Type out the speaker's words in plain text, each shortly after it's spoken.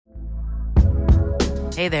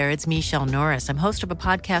Hey there, it's Michelle Norris. I'm host of a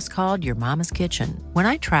podcast called Your Mama's Kitchen. When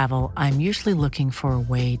I travel, I'm usually looking for a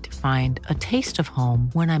way to find a taste of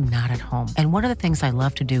home when I'm not at home. And one of the things I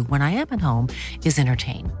love to do when I am at home is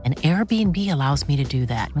entertain. And Airbnb allows me to do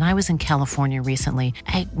that. When I was in California recently,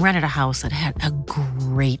 I rented a house that had a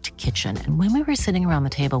great kitchen. And when we were sitting around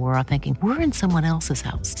the table, we were all thinking, we're in someone else's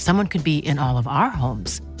house. Someone could be in all of our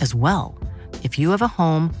homes as well. If you have a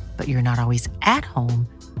home, but you're not always at home,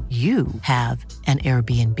 you have an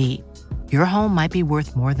Airbnb. Your home might be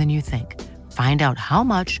worth more than you think. Find out how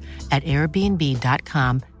much at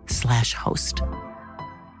airbnb.com/host.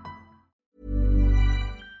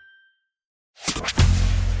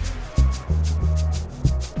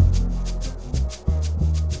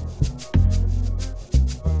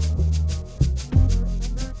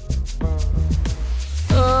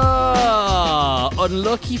 Oh,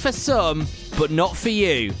 unlucky for some, but not for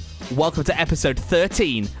you. Welcome to episode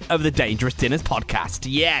 13 of the Dangerous Dinners podcast.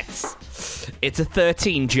 Yes, it's a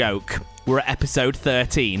 13 joke. We're at episode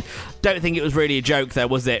 13. Don't think it was really a joke though,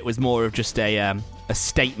 was it? It was more of just a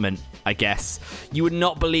statement, I guess. You would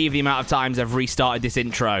not believe the amount of times I've restarted this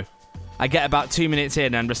intro. I get about 2 minutes in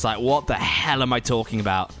and I'm just like, what the hell am I talking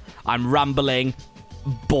about? I'm rambling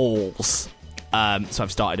balls. So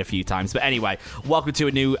I've started a few times. But anyway, welcome to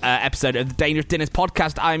a new episode of the Dangerous Dinners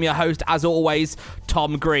podcast. I'm your host, as always,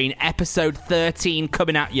 Tom Green. Episode 13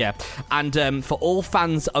 coming at you. And for all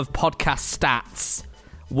fans of podcast stats,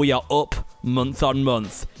 we are up month on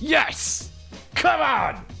month. Yes! Come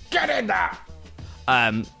on! Get in there!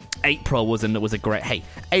 April was a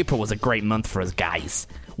great month for us, guys.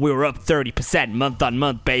 We were up 30% month on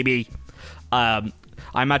month, baby.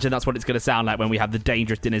 I imagine that's what it's going to sound like when we have the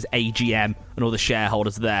Dangerous Dinners AGM and all the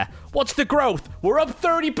shareholders there. What's the growth? We're up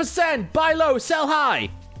 30%. Buy low, sell high.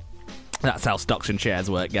 That's how stocks and shares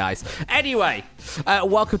work, guys. Anyway,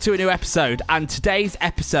 welcome to a new episode. And today's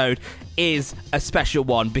episode is a special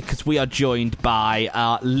one because we are joined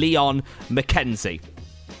by Leon McKenzie.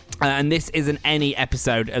 And this isn't any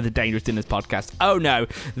episode of the Dangerous Dinners podcast. Oh no,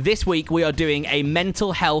 this week we are doing a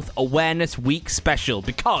Mental Health Awareness Week special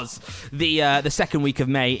because the second week of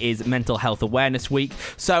May is Mental Health Awareness Week.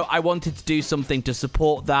 So I wanted to do something to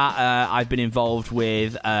support that. I've been involved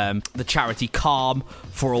with the charity Calm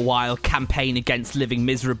for a while, campaign against living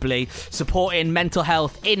miserably, supporting mental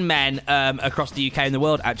health in men across the UK and the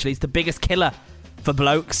world. Actually, it's the biggest killer for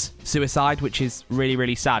blokes, suicide, which is really,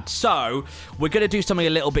 really sad. So, we're going to do something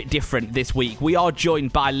a little bit different this week. We are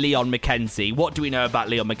joined by Leon McKenzie. What do we know about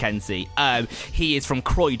Leon McKenzie? He is from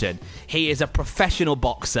Croydon. He is a professional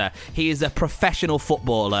boxer. He is a professional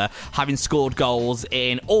footballer, having scored goals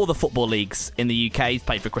in all the football leagues in the UK. He's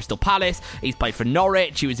played for Crystal Palace. He's played for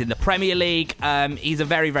Norwich. He was in the Premier League. He's a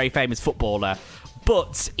very, very famous footballer.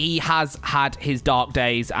 But he has had his dark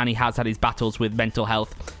days and he has had his battles with mental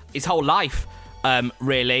health his whole life.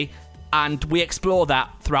 Really, and we explore that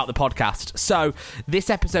throughout the podcast. So this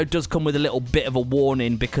episode does come with a little bit of a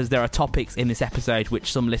warning because there are topics in this episode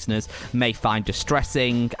which some listeners may find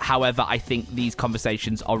distressing. However, I think these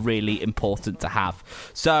conversations are really important to have.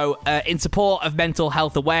 So in support of Mental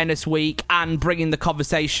Health Awareness Week and bringing the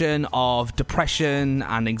conversation of depression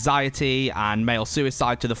and anxiety and male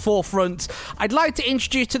suicide to the forefront, I'd like to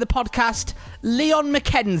introduce to the podcast Leon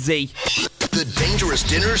McKenzie. The Dangerous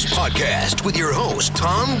Dinners podcast with your host,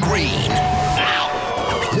 Tom Green.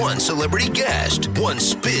 One celebrity guest, one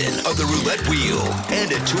spin of the roulette wheel,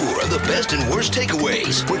 and a tour of the best and worst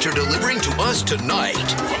takeaways, which are delivering to us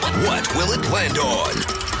tonight. What will it land on?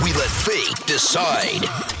 We let fate decide.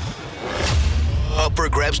 Up for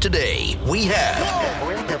grabs today, we have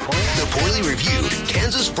the poorly reviewed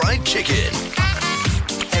Kansas Fried Chicken,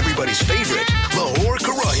 everybody's favorite Lahore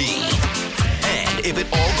Karahi, and if it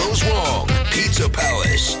all goes wrong, Pizza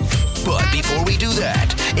Palace. But before we do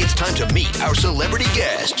that, it's time to meet our celebrity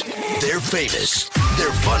guest. They're famous,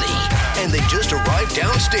 they're funny, and they just arrived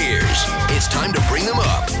downstairs. It's time to bring them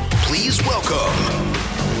up. Please welcome...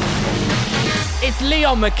 It's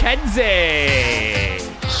Leon McKenzie!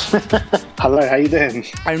 Hello, how you doing?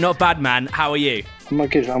 I'm not bad, man. How are you? I'm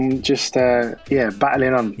good. I'm just,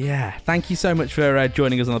 battling on. Yeah, thank you so much for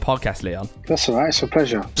joining us on the podcast, Leon. That's all right. It's a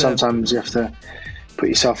pleasure. Sometimes you have to put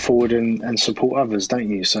yourself forward and support others, don't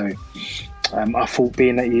you? So I thought,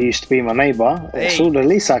 being that you used to be my neighbour, it's all the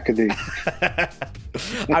least I could do.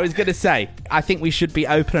 I was going to say, I think we should be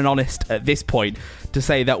open and honest at this point to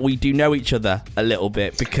say that we do know each other a little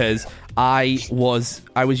bit because I was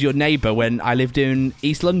your neighbour when I lived in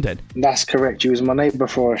East London. That's correct. You was my neighbour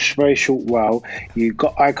for a very short while. You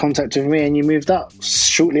got eye contact with me and you moved up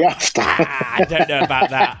shortly after. I don't know about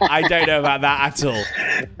that. I don't know about that at all.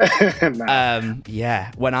 Nah.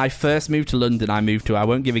 Yeah, when I first moved to London, I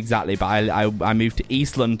won't give exactly, but I moved to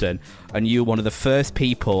East London, and you were one of the first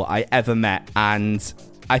people I ever met. And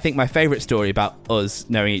I think my favourite story about us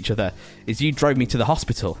knowing each other is you drove me to the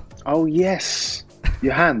hospital. Oh, yes.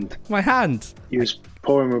 Your hand. My hand. You was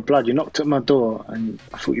pouring with blood. You knocked at my door and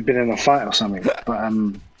I thought you'd been in a fight or something. But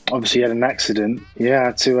obviously you had an accident. Yeah, I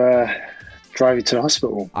had to drive you to the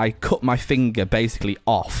hospital. I cut my finger basically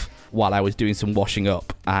off while I was doing some washing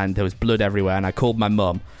up, and there was blood everywhere, and I called my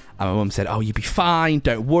mum, and my mum said, "Oh, you'll be fine,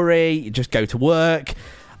 don't worry, just go to work."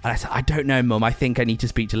 And I said, "I don't know, Mum, I think I need to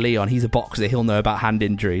speak to Leon. He's a boxer, he'll know about hand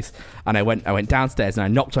injuries." And I went downstairs and I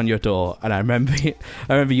knocked on your door, and I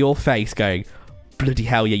remember your face going, "Bloody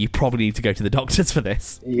hell, yeah, you probably need to go to the doctors for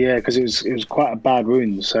this." Yeah, because it was quite a bad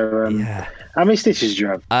wound. So yeah. How many stitches do you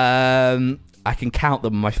have? I can count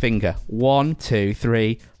them on my finger. 1, 2,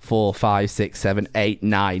 3, 4, 5, 6, 7, 8,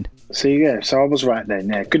 9. So yeah, so I was right then.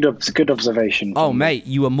 Yeah, good observation. Oh, mate,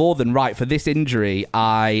 you were more than right. For this injury,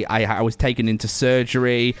 I was taken into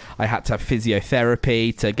surgery. I had to have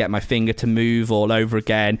physiotherapy to get my finger to move all over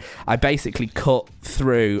again. I basically cut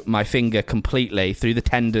through my finger completely, through the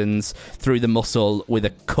tendons, through the muscle, with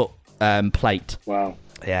a cut plate. Wow.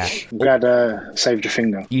 Yeah. I'm glad I saved your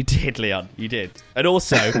finger. You did, Leon. You did. And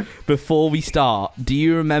also, before we start, do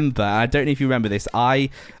you remember? I don't know if you remember this.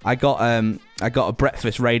 I got a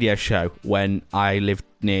breakfast radio show when I lived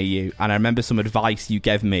near you, and I remember some advice you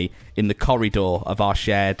gave me in the corridor of our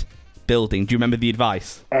shared building. Do you remember the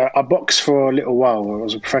advice? I boxed for a little while. I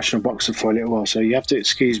was a professional boxer for a little while, so you have to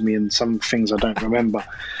excuse me and some things I don't remember.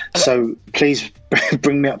 So please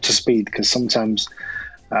bring me up to speed, because sometimes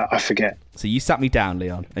I forget. So you sat me down,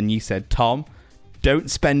 Leon, and you said, "Tom, don't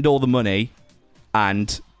spend all the money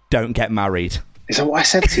and don't get married." Is that what I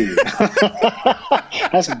said to you?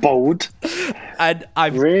 That's bold. And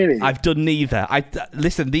I've done neither.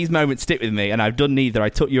 Listen, these moments stick with me, and I've done neither. I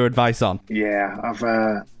took your advice on. Yeah,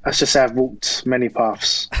 let's just say I've walked many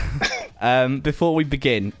paths. Before we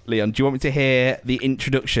begin, Leon, do you want me to hear the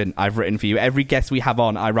introduction I've written for you? Every guest we have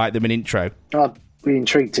on, I write them an intro. I'd be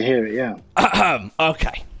intrigued to hear it, yeah.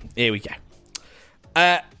 Okay, here we go.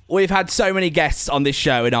 We've had so many guests on this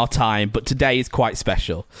show in our time, but today is quite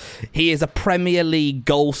special. He is a Premier League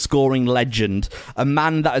goal-scoring legend, a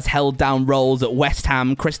man that has held down roles at West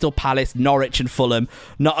Ham, Crystal Palace, Norwich and Fulham.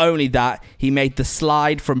 Not only that, he made the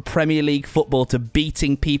slide from Premier League football to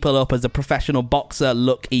beating people up as a professional boxer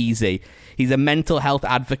look easy. He's a mental health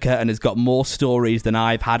advocate and has got more stories than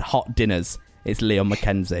I've had hot dinners. It's Leon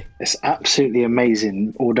McKenzie. It's absolutely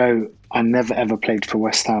amazing, although I never ever played for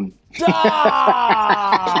West Ham.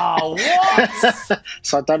 Oh, what?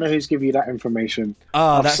 So I don't know who's giving you that information.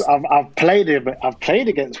 Oh, I've played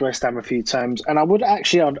against West Ham a few times, and I would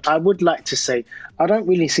like to say I don't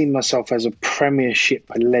really see myself as a Premiership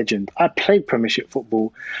legend. I played Premiership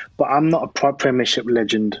football, but I'm not a Premiership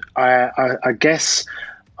legend. I guess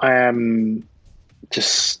I am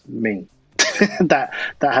just me. that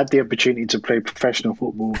had the opportunity to play professional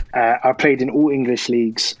football. I played in all English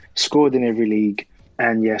leagues, scored in every league,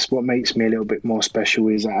 and yes, what makes me a little bit more special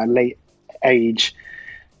is at a late age,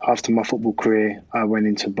 after my football career, I went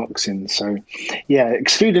into boxing. So, yeah,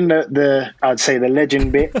 excluding the I'd say the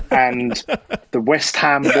legend bit and the West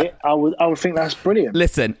Ham bit, I would think that's brilliant.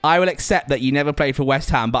 Listen, I will accept that you never played for West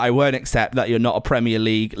Ham, but I won't accept that you're not a Premier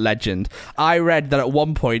League legend. I read that at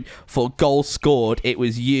one point for goals scored, it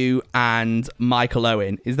was you and Michael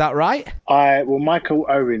Owen. Is that right? Well, Michael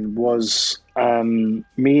Owen was me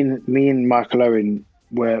and Michael Owen.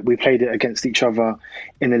 We played it against each other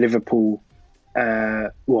in the Liverpool.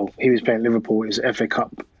 He was playing Liverpool. It was FA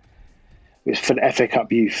Cup. It was for the FA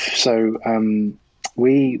Cup youth. So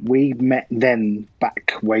we met then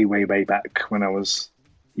back way back when I was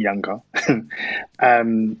younger.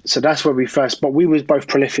 So that's where we first. But we was both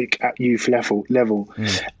prolific at youth level.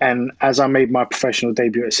 And as I made my professional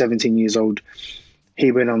debut at 17 years old,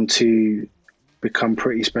 he went on to become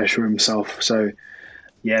pretty special himself. So.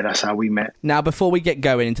 Yeah, that's how we met. Now, before we get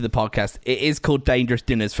going into the podcast, it is called Dangerous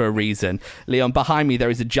Dinners for a reason. Leon, behind me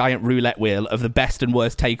there is a giant roulette wheel of the best and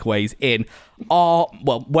worst takeaways in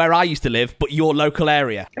where I used to live, but your local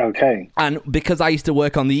area. Okay. And because I used to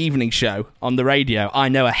work on the evening show on the radio, I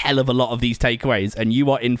know a hell of a lot of these takeaways, and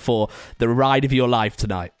you are in for the ride of your life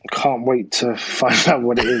tonight. Can't wait to find out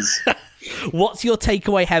what it is. What's your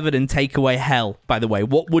takeaway heaven and takeaway hell, by the way?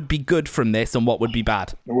 What would be good from this and what would be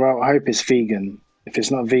bad? Well, I hope it's vegan. If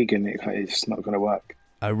it's not vegan, it's not going to work.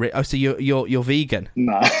 Oh, so you're vegan?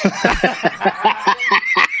 No.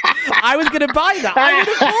 I was going to buy that. I would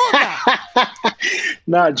have bought that.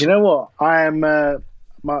 No, do you know what? I am.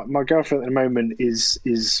 My girlfriend at the moment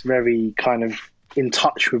is very kind of in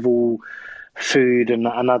touch with all food, and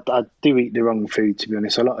I do eat the wrong food, to be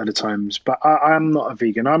honest, a lot of the times. But I'm not a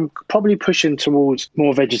vegan. I'm probably pushing towards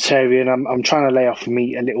more vegetarian. I'm trying to lay off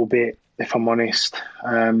meat a little bit, if I'm honest.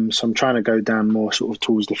 So I'm trying to go down more sort of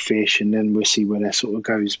towards the fish, and then we'll see where that sort of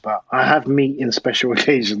goes. But I have meat in special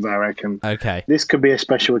occasions, I reckon. Okay. This could be a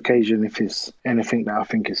special occasion if it's anything that I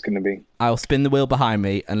think it's going to be. I'll spin the wheel behind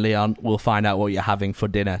me, and Leon will find out what you're having for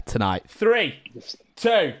dinner tonight. 3,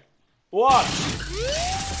 2, 1.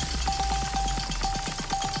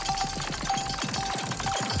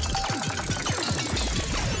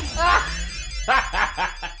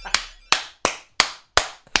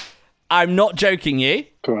 I'm not joking you.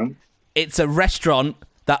 Go on. It's a restaurant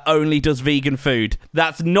that only does vegan food.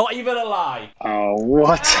 That's not even a lie. Oh,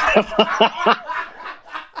 what?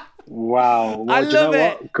 Wow. Well, I do you love know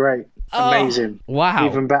it. What? Great. Amazing. Wow.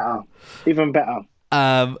 Even better.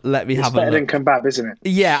 Let me It's have a better look. than kebab, isn't it?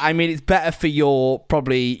 Yeah, I mean, it's better for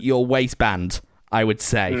probably your waistband, I would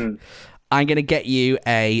say. I'm going to get you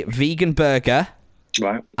a vegan burger.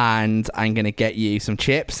 Right. And I'm going to get you some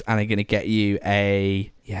chips, and I'm going to get you a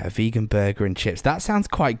vegan burger and chips. That sounds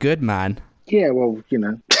quite good, man. Yeah, well, you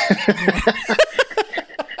know.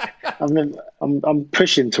 I'm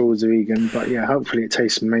pushing towards a vegan, but yeah, hopefully it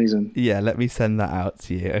tastes amazing. Yeah, let me send that out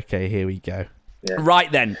to you. Okay, here we go. Yeah. Right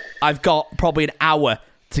then, I've got probably an hour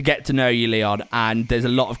to get to know you, Leon, and there's a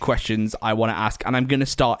lot of questions I want to ask, and I'm going to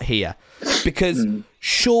start here. Because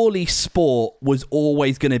surely sport was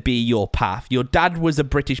always going to be your path. Your dad was a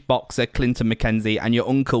British boxer, Clinton McKenzie, and your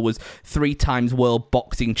uncle was 3 times world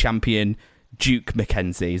boxing champion, Duke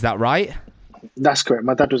McKenzie. Is that right? That's correct.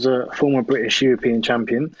 My dad was a former British European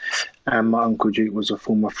champion, and my uncle Duke was a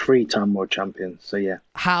former 3-time world champion. So, yeah.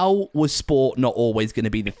 How was sport not always going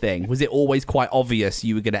to be the thing? Was it always quite obvious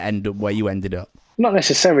you were going to end up where you ended up? Not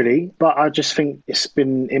necessarily, but I just think it's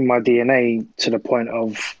been in my DNA to the point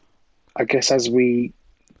of, I guess, as we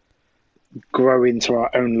grow into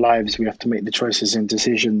our own lives, we have to make the choices and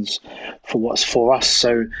decisions for what's for us.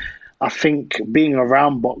 So I think being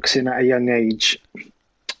around boxing at a young age,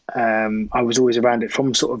 I was always around it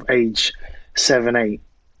from sort of age 7, 8.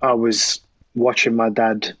 I was watching my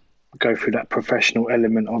dad go through that professional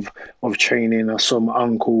element of training. I saw my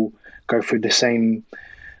uncle go through the same.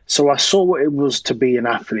 So I saw what it was to be an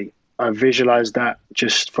athlete. I visualized that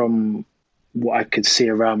just from what I could see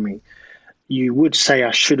around me. You would say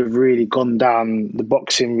I should have really gone down the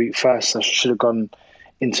boxing route first. I should have gone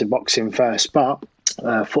into boxing first, but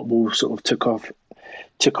football sort of took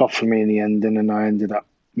off for me in the end, and then I ended up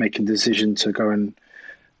making the decision to go and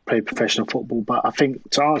play professional football. But I think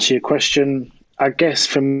to answer your question, I guess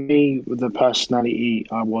for me, with the personality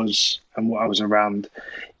I was and what I was around,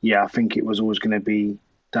 yeah, I think it was always going to be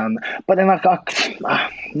done. But then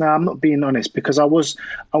no, I'm not being honest, because I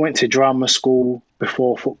went to drama school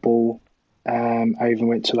before football. I even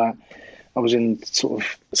went to I was in sort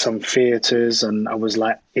of some theatres, and I was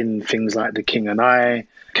like in things like The King and I,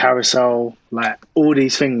 Carousel, like all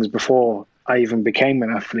these things before I even became an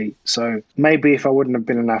athlete. So maybe if I wouldn't have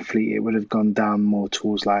been an athlete, it would have gone down more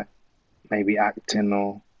towards like maybe acting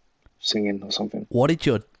or singing or something. What did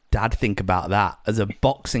your dad think about that? As a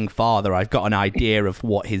boxing father, I've got an idea of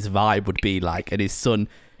what his vibe would be like, and his son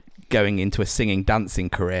going into a singing, dancing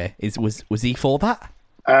career. Was he for that?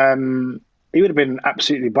 He would have been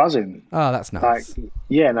absolutely buzzing. Oh, that's nice.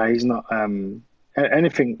 Yeah, no, he's not.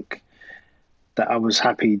 Anything that I was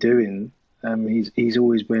happy doing, he's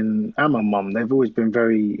always been, and my mum, they've always been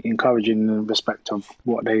very encouraging in respect of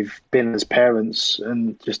what they've been as parents,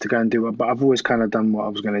 and just to go and do it. But I've always kind of done what I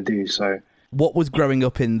was going to do. So, what was growing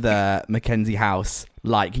up in the McKenzie house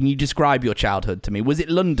like? Can you describe your childhood to me? Was it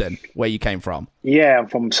London where you came from? Yeah, I'm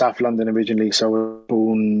from South London originally, so I was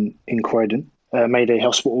born in Croydon, Mayday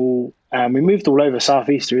Hospital. We moved all over South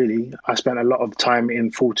East, really. I spent a lot of time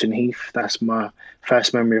in Fulton Heath. That's my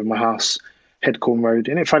first memory of my house, Headcorn Road.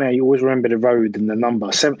 Isn't it funny how you always remember the road and the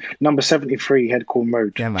number? Number 73, Headcorn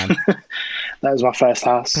Road. Yeah, man. That was my first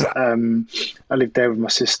house. I lived there with my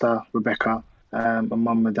sister, Rebecca. My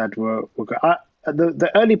mum and dad were good.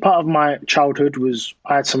 The early part of my childhood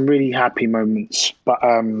I had some really happy moments, but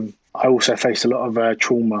I also faced a lot of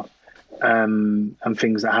trauma and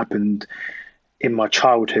things that happened in my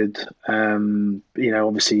childhood.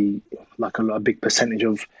 Obviously, like a big percentage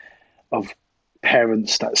of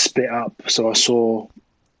parents that split up. So I saw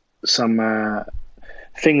some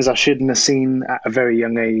things I shouldn't have seen at a very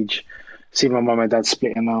young age. See my mum and dad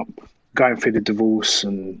splitting up, going through the divorce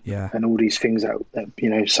and all these things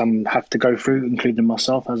that some have to go through, including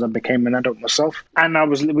myself as I became an adult myself. And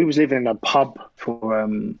we was living in a pub for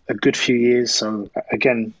a good few years. So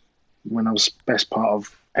again, when I was best part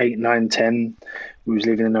of 8, 9, 10, we was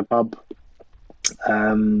living in a pub.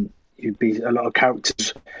 You'd be a lot of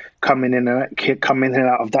characters coming in and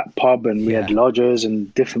out of that pub, and we had lodgers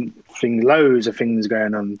and different things, loads of things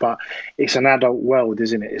going on. But it's an adult world,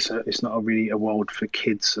 isn't it? It's not really a world for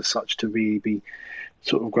kids as such to really be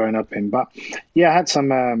sort of growing up in. But yeah, I had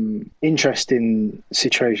some interesting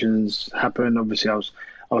situations happen. Obviously, I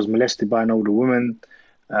was molested by an older woman.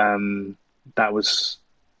 That was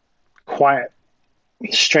quite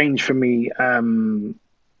strange for me.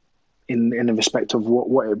 In the respect of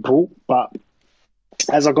what it brought. But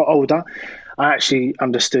as I got older, I actually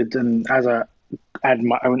understood, and as I had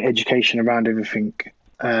my own education around everything,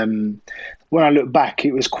 when I look back,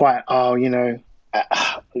 it was quite, I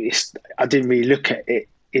didn't really look at it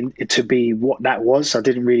to be what that was. I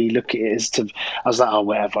didn't really look at it I was like, oh,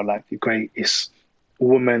 whatever, like, great, it's a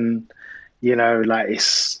woman, like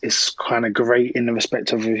it's kind of great in the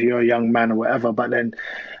respect of if you're a young man or whatever. But then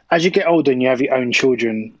as you get older and you have your own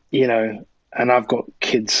children, and I've got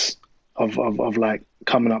kids of like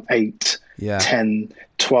coming up 8, 10,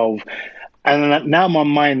 12. And now my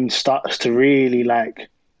mind starts to really like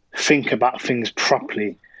think about things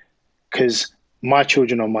properly, because my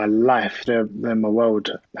children are my life. They're my world.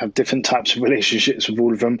 I have different types of relationships with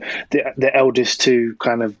all of them. The eldest two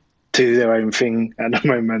kind of do their own thing at the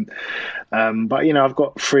moment. But, I've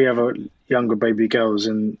got 3 other younger baby girls,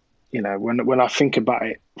 and, when I think about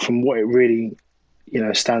it from what it really,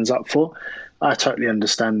 stands up for, I totally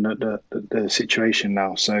understand the situation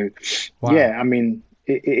now. So, yeah, I mean,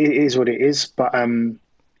 it is what it is. But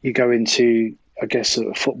you go into, I guess,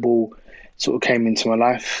 football sort of came into my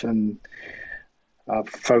life, and I've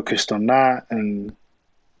focused on that. And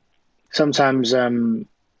sometimes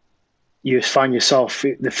you find yourself,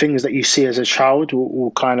 the things that you see as a child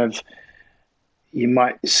will kind of, you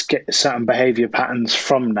might get certain behavior patterns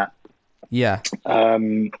from that. Yeah.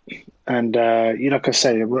 And like I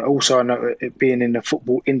say, also I know it being in the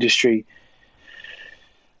football industry,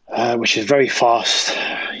 which is very fast,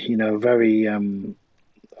 very a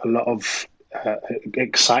lot of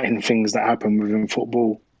exciting things that happen within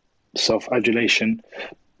football, self-adulation,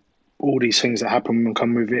 all these things that happen and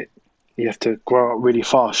come with it. You have to grow up really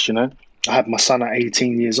fast, I had my son at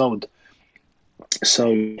 18 years old.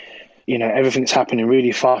 So, everything's happening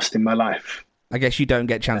really fast in my life. I guess you don't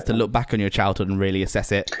get a chance to look back on your childhood and really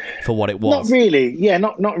assess it for what it was. Not really. Yeah,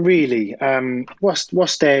 not really.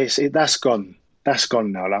 What's there? That's gone. That's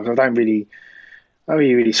gone now. Like, I don't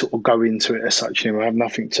really sort of go into it as such. I have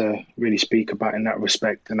nothing to really speak about in that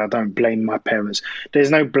respect, and I don't blame my parents.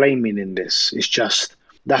 There's no blaming in this. It's just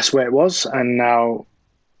that's where it was, and now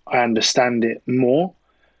I understand it more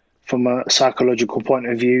from a psychological point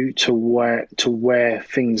of view to where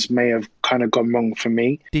things may have kind of gone wrong for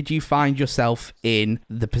me. Did you find yourself in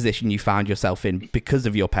the position you found yourself in because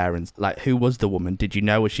of your parents? Like, who was the woman? Did you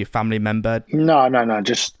know? Was she a family member? No.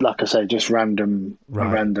 Just like I say, just random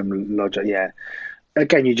logic. Yeah.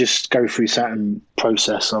 Again, you just go through certain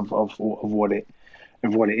process of what it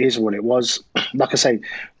is, what it was. Like I say,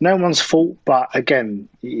 no one's fault, but again,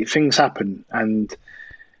 things happen, and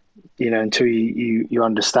until you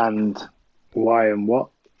understand why and what,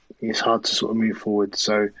 it's hard to sort of move forward.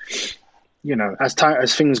 So,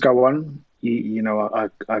 as things go on, I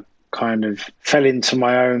kind of fell into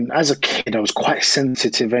my own. As a kid, I was quite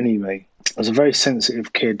sensitive anyway. I was a very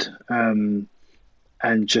sensitive kid, and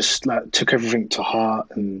just like took everything to heart,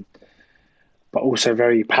 but also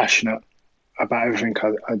very passionate about everything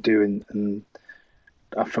I do, and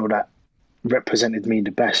I feel that represented me the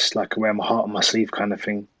best, like I wear my heart on my sleeve kind of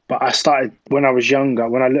thing. But I started when I was younger.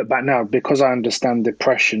 When I look back now, because I understand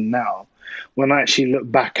depression now, when I actually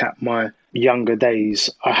look back at my younger days,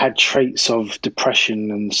 I had traits of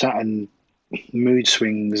depression and certain mood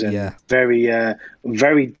swings, and very,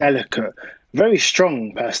 very delicate, very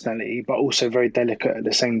strong personality, but also very delicate at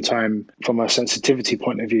the same time from a sensitivity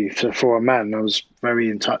point of view. For a man, I was very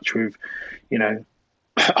in touch with,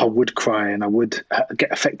 I would cry and I would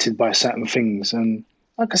get affected by certain things. And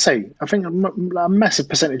like I say, I think a massive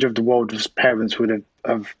percentage of the world's parents would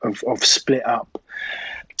have split up.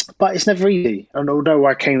 But it's never easy. And although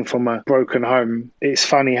I came from a broken home, it's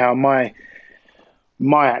funny how my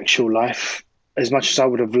actual life, as much as I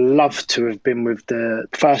would have loved to have been with the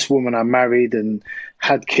first woman I married and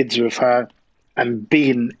had kids with her and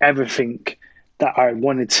been everything that I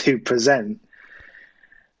wanted to present,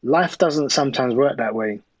 life doesn't sometimes work that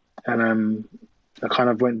way. And I kind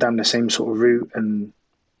of went down the same sort of route, and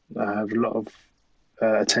I have a lot of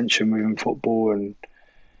attention within football and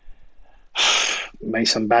made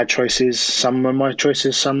some bad choices. Some were my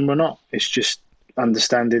choices, some were not. It's just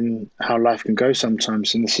understanding how life can go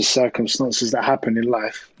sometimes, and this is circumstances that happen in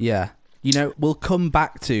life. Yeah. You know, we'll come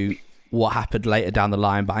back to what happened later down the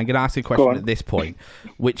line, but I'm going to ask you a question at this point,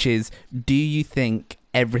 which is, do you think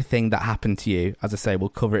everything that happened to you, as I say, we'll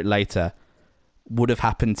cover it later, would have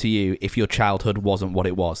happened to you if your childhood wasn't what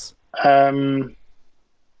it was? I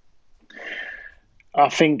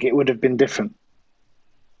think it would have been different.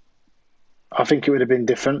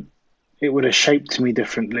 It would have shaped me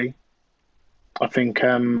differently. I think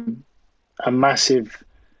a massive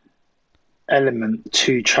element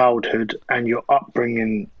to childhood and your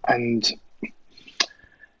upbringing, and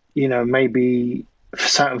you know, maybe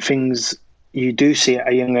certain things you do see at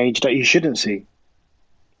a young age that you shouldn't see,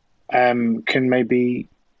 can maybe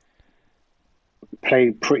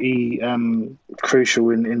play pretty crucial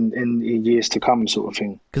in years to come, sort of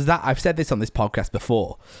thing. Because that, I've said this on this podcast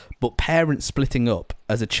before, but parents splitting up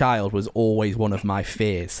as a child was always one of my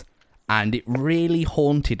fears. And it really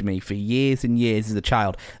haunted me for years and years as a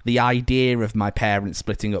child, the idea of my parents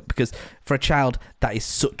splitting up. Because for a child, that is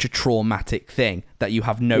such a traumatic thing that you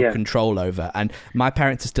have no control over. And my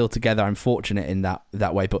parents are still together. I'm fortunate in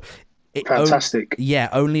that way. But fantastic.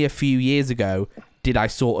 Only a few years ago did I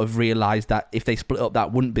sort of realise that if they split up,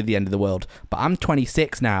 that wouldn't be the end of the world. But I'm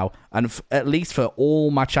 26 now, and at least for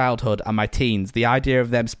all my childhood and my teens, the idea of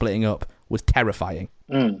them splitting up was terrifying.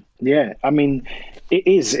 Yeah, I mean, it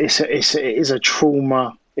is. It is a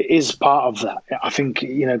trauma. It is part of that. I think,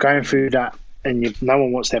 you know, going through that, and no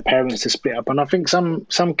one wants their parents to split up. And I think some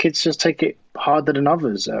kids just take it harder than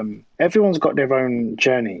others. Everyone's got their own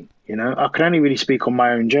journey. You know, I can only really speak on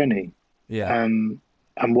my own journey. Yeah.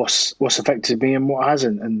 And what's affected me and what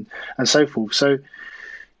hasn't, and so forth. So,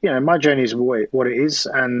 you know, my journey is what it is,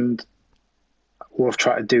 and what I've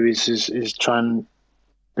tried to do is try and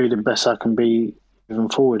be the best I can be moving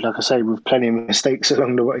forward. Like I say, with plenty of mistakes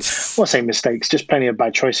along the way. Well, I say mistakes, just plenty of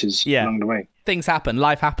bad choices along the way. Things happen.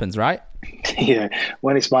 Life happens, right? Yeah.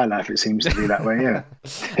 When it's my life, it seems to be that way, yeah.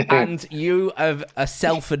 And you have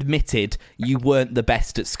self-admitted you weren't the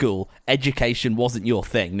best at school. Education wasn't your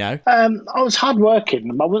thing, no? I was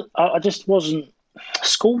hardworking. I just wasn't...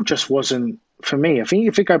 School just wasn't for me. I think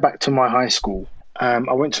if you go back to my high school, I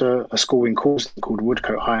went to a school in Causton called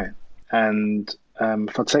Woodcote High. And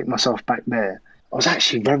if I take myself back there, I was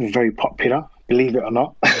actually very, very popular, believe it or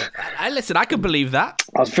not. Listen, I can believe that.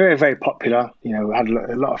 I was very, very popular. You know, I had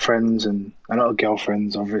a lot of friends and a lot of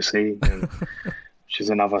girlfriends, obviously, which is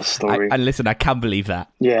another story. And listen, I can believe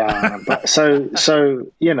that. Yeah, but so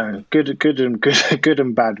you know, good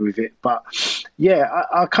and bad with it. But yeah,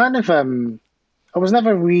 I kind of I was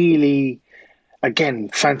never really, again,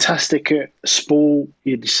 fantastic at sport.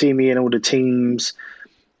 You'd see me in all the teams.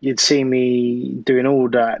 You'd see me doing all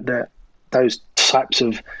those types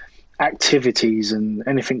of activities and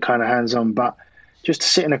anything kind of hands-on, but just to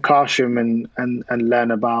sit in a classroom and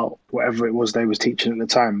learn about whatever it was they was teaching at the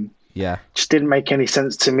time, just didn't make any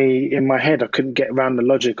sense to me in my head. I couldn't get around the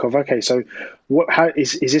logic of, okay, so how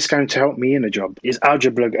is this going to help me in a job? Is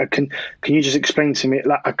algebra, can you just explain to me?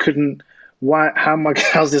 Like, I couldn't,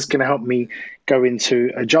 how's this going to help me go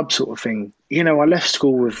into a job, sort of thing? You know, I left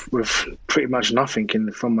school with pretty much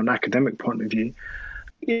nothing from an academic point of view.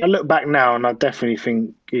 I look back now and I definitely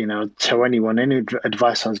think, you know, tell anyone, any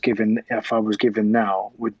advice I was given, if I was given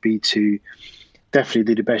now, would be to definitely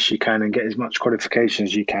do the best you can and get as much qualification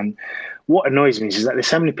as you can. What annoys me is that there's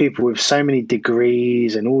so many people with so many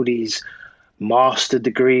degrees and all these master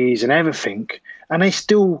degrees and everything, and they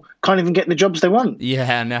still can't even get the jobs they want.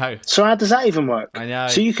 Yeah, I know. So how does that even work? I know.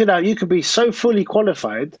 So you could be so fully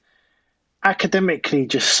qualified, academically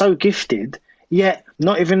just so gifted, yet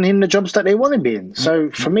not even in the jobs that they want to be in. So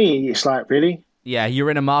for me, it's like, really? Yeah, you're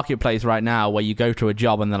in a marketplace right now where you go to a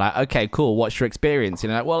job and they're like, okay, cool, what's your experience? You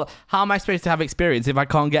know, like, well, how am I supposed to have experience if I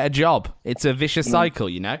can't get a job? It's a vicious cycle,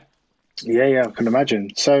 you know? Yeah, I can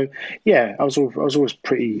imagine. So, yeah, I was always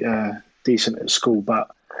pretty decent at school, but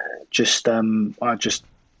I just done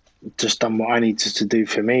what I needed to do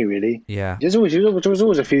for me, really. Yeah. There was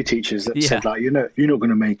always a few teachers that said, like, you're not going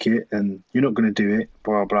to make it and you're not going to do it,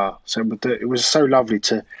 blah, blah. So it was so lovely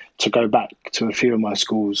to go back to a few of my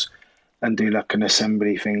schools and do like an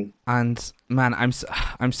assembly thing. And man,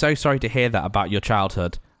 I'm so sorry to hear that about your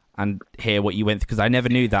childhood and hear what you went through, because I never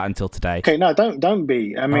knew that until today. Okay, no, don't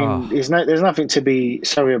be. I mean, there's nothing to be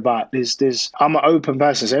sorry about. I'm an open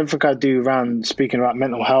person, so everything I do around speaking about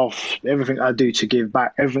mental health, everything I do to give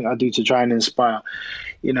back, everything I do to try and inspire,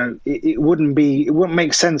 you know, it wouldn't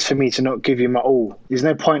make sense for me to not give you my all. There's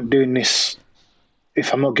no point doing this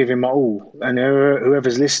if I'm not giving my all. And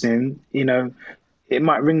whoever's listening, you know, it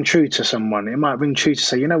might ring true to someone. It might ring true to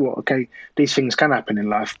say, you know what, okay, these things can happen in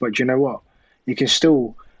life, but you know what? You can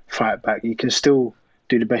still fight back. You can still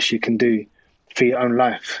do the best you can do for your own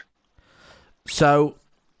life. So,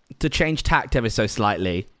 to change tact ever so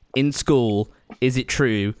slightly, in school, is it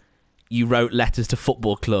true you wrote letters to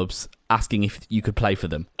football clubs asking if you could play for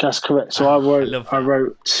them? That's correct. So I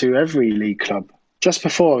wrote to every league club. Just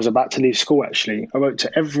before I was about to leave school, actually, I wrote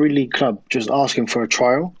to every league club just asking for a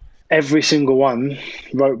trial. Every single one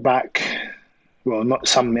wrote back. Well, not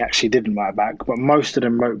some actually didn't write back, but most of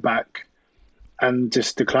them wrote back and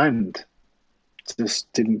just declined.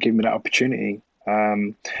 Just didn't give me that opportunity.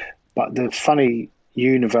 But the funny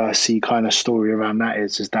university kind of story around that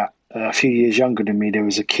is that a few years younger than me, there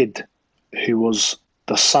was a kid who was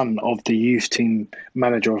the son of the youth team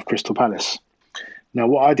manager of Crystal Palace. Now,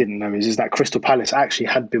 what I didn't know is that Crystal Palace actually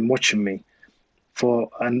had been watching me for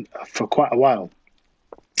quite a while.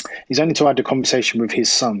 He's only to had a conversation with his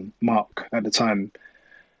son, Mark, at the time.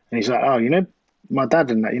 And he's like, oh, you know, my dad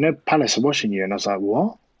and that, you know, Palace are watching you. And I was like,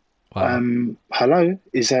 what? Wow. Hello,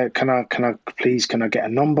 is there, can I get a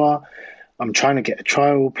number? I'm trying to get a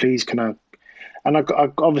trial, please, can I? And I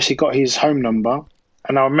obviously got his home number.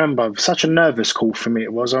 And I remember, such a nervous call for me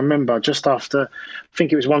it was. I remember just after, I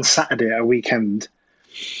think it was one Saturday at a weekend.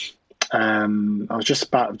 I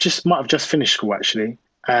was might have just finished school actually.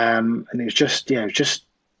 And it was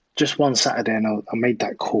just one Saturday, and I made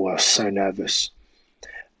that call. I was so nervous.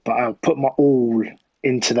 But I put my all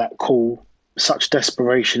into that call, such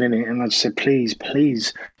desperation in it. And I just said, please,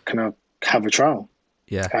 can I have a trial?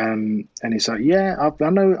 Yeah. And he's like, yeah, I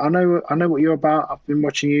know what you're about. I've been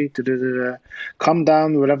watching you. Da-da-da-da. Come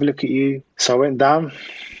down. We'll have a look at you. So I went down.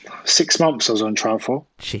 6 months I was on trial for.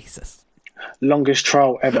 Jesus. Longest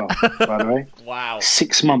trial ever, by the way. Wow.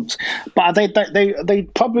 6 months. But they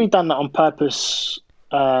probably done that on purpose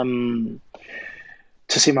to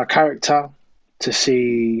see my character, to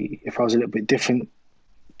see if I was a little bit different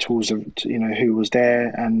towards who was there,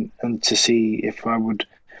 and to see if I would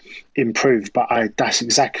improve. But that's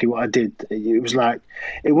exactly what I did. It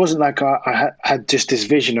wasn't like I had just this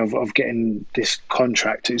vision of getting this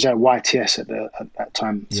contract. It was at YTS at that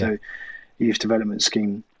time, yeah. So Youth Development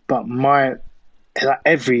Scheme. But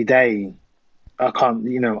every day,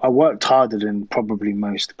 I worked harder than probably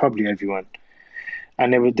everyone.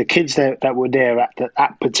 And there were the kids that were there at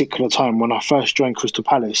that particular time when I first joined Crystal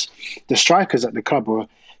Palace. The strikers at the club were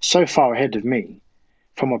so far ahead of me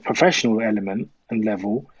from a professional element and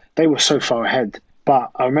level. They were so far ahead. But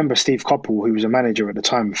I remember Steve Coppell, who was a manager at the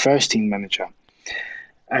time, first team manager,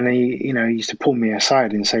 and he used to pull me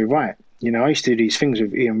aside and say, right, I used to do these things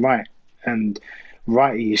with Ian Wright, and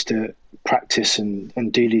Wright used to practice and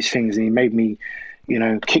do these things, and he made me,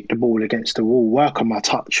 kick the ball against the wall, work on my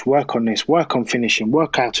touch, work on this, work on finishing,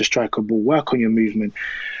 work how to strike a ball, work on your movement.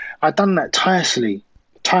 I'd done that tirelessly,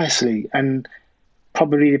 and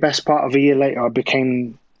probably the best part of a year later, I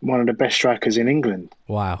became one of the best strikers in England.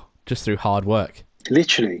 Wow, just through hard work.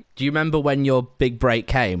 Literally. Do you remember when your big break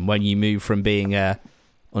came, when you moved from being a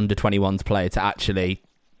under-21s player to actually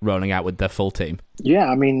rolling out with the full team? Yeah,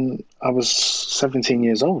 I mean, I was 17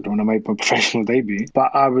 years old when I made my professional debut,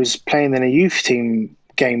 but I was playing in a youth team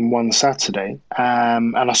game one Saturday,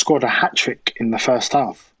 and I scored a hat-trick in the first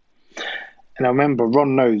half. And I remember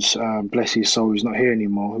Ron Knows, bless his soul, who's not here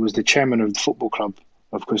anymore, who was the chairman of the football club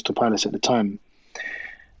of Crystal Palace at the time.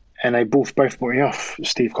 And they both brought me off,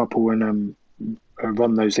 Steve Coppell and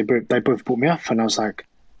Ron Knows. They both brought me off, and I was like,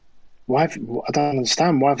 I don't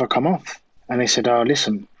understand, why have I come off? And they said, oh,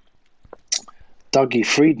 listen, Dougie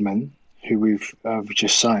Friedman, who we've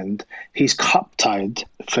just signed, he's cup tied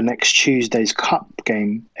for next Tuesday's cup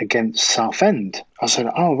game against Southend. I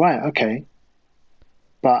said, oh, right, okay.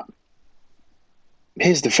 But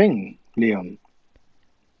here's the thing, Leon.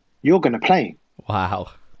 You're going to play.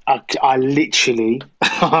 Wow. I literally,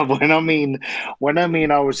 when I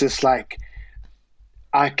mean, I was just like,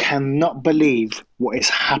 I cannot believe what is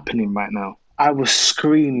happening right now. I was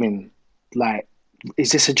screaming, like,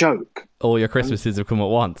 is this a joke? All your Christmases have come at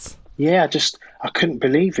once. Yeah, I couldn't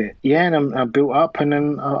believe it. Yeah, and I built up, and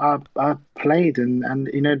then I played, and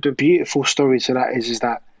the beautiful story to that is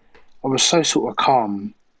that I was so sort of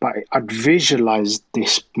calm, but I'd visualized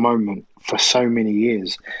this moment for so many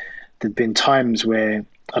years. There'd been times where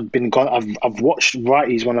I've watched Wright.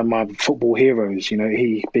 He's one of my football heroes.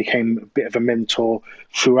 He became a bit of a mentor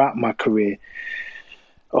throughout my career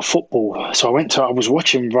of football. So I was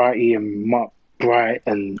watching Wrighty and Mark Bright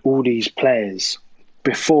and all these players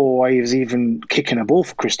before I was even kicking a ball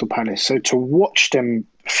for Crystal Palace. So to watch them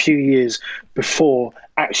a few years before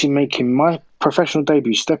actually making my professional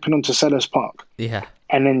debut, stepping onto Selhurst Park, Yeah.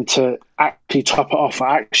 and then to actually top it off,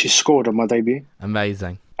 I actually scored on my debut.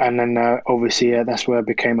 Amazing. And then obviously, that's where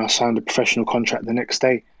I signed a professional contract the next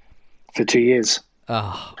day for 2 years.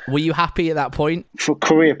 Oh, were you happy at that point? For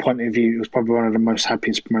career point of view, it was probably one of the most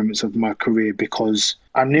happiest moments of my career because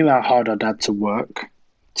I knew how hard I'd had to work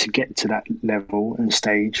to get to that level and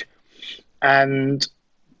stage. And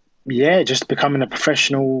yeah, just becoming a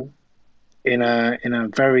professional in a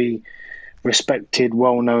very respected,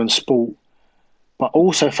 well-known sport, but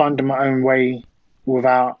also finding my own way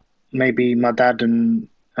without maybe my dad and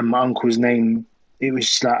my uncle's name. It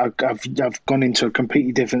was like I've gone into a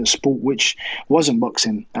completely different sport, which wasn't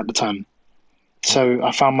boxing at the time. So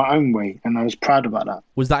I found my own way, and I was proud about that.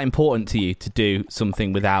 Was that important to you to do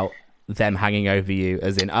something without them hanging over you,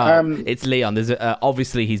 as in, it's Leon, there's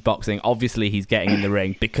obviously he's boxing, obviously he's getting in the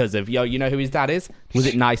ring because of, you know who his dad is? Was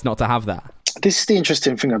it nice not to have that? This is the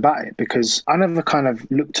interesting thing about it, because I never kind of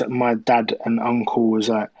looked at my dad and uncle as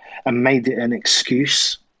and made it an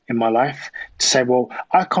excuse in my life to say, well,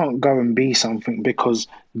 I can't go and be something because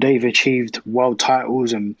they've achieved world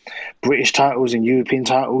titles and British titles and European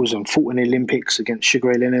titles and fought in the Olympics against Sugar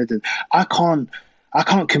Ray Leonard, and I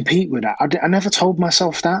can't compete with that. I never told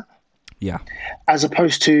myself that. Yeah. As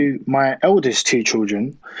opposed to my eldest two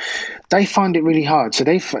children, they find it really hard. So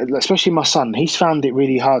especially my son, he's found it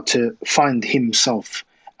really hard to find himself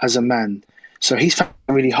as a man. So he's found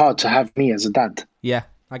it really hard to have me as a dad. Yeah,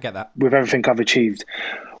 I get that. With everything I've achieved,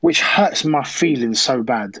 which hurts my feelings so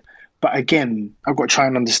bad. But again, I've got to try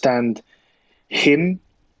and understand him.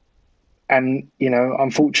 And,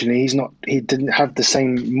 unfortunately, he didn't have the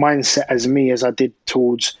same mindset as me as I did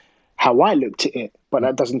towards how I looked at it. But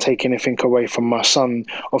that doesn't take anything away from my son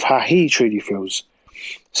of how he truly feels.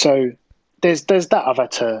 So there's that I've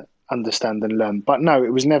had to understand and learn. But no,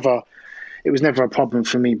 it was never a problem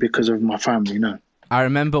for me because of my family, no. I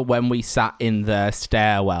remember when we sat in the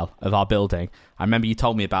stairwell of our building, I remember you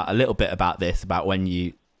told me a little bit about this, about when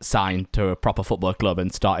you signed to a proper football club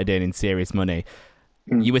and started earning serious money.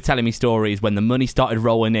 You were telling me stories when the money started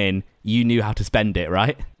rolling in, you knew how to spend it,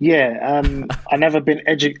 right? Yeah, I never been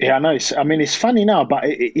educated. I know. It's funny now, but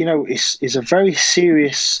it's a very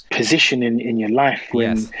serious position in your life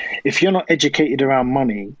when if you're not educated around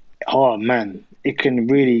money, oh man, it can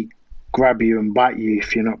really grab you and bite you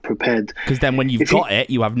if you're not prepared. Because then when you've got it,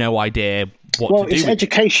 you have no idea what to do. Well, it's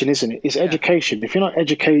education, isn't it? It's education. If you're not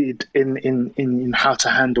educated in how to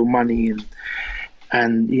handle money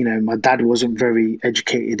and my dad wasn't very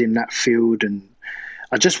educated in that field, and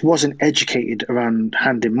I just wasn't educated around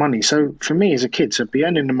handling money. So for me as a kid, to be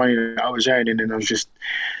earning the money that I was earning, and I was just,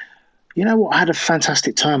 I had a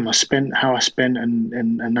fantastic time. I spent how I spent,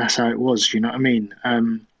 and that's how it was. You know what I mean?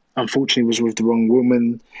 Unfortunately, was with the wrong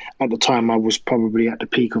woman. At the time, I was probably at the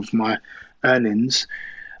peak of my earnings,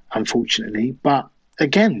 unfortunately. But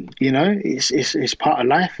again, it's part of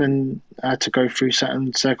life, and I had to go through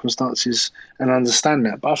certain circumstances and understand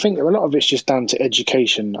that. But I think a lot of it's just down to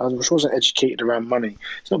education. I wasn't educated around money.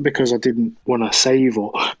 It's not because I didn't want to save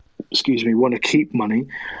or, want to keep money.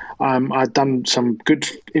 I'd done some good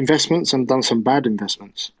investments and done some bad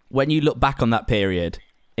investments. When you look back on that period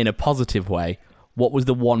in a positive way, what was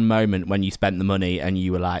the one moment when you spent the money and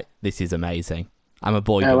you were like, this is amazing, I'm a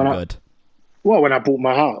boy doing good? Well, when I bought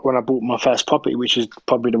my house, when I bought my first property, which is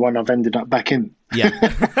probably the one I've ended up back in. Yeah.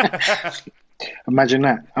 Imagine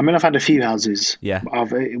that. I mean, I've had a few houses. Yeah. I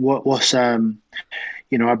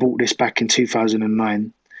bought this back in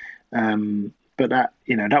 2009. But that,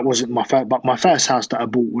 that wasn't my first. But my first house that I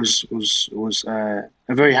bought was a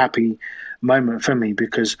very happy moment for me,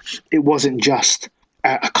 because it wasn't just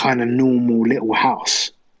a kind of normal little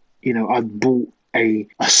house. I bought a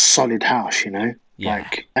solid house. Yeah.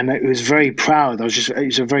 And it was very proud. It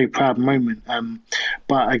was a very proud moment.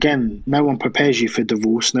 But again, no one prepares you for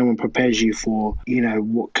divorce. No one prepares you for,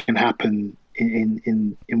 what can happen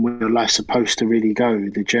in where your life's supposed to really go.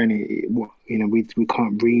 The journey, we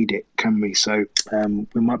can't read it, can we? So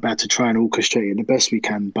we might be able to try and orchestrate it the best we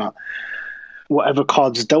can. But whatever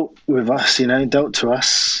cards dealt with us, dealt to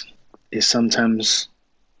us, is sometimes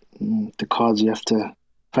the cards you have to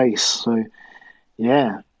face. So,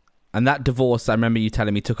 yeah. And that divorce, I remember you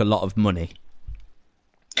telling me, took a lot of money.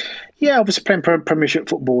 Yeah, I was playing Premiership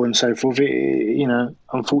football and so forth.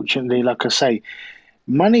 Unfortunately, like I say,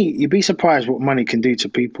 money, you'd be surprised what money can do to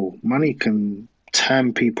people. Money can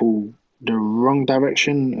turn people the wrong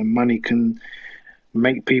direction, and money can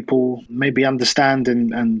make people maybe understand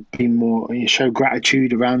and be more, show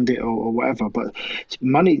gratitude around it or whatever. But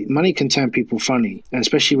money can turn people funny, and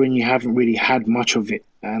especially when you haven't really had much of it.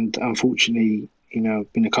 And unfortunately,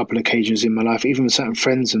 been a couple of occasions in my life, even with certain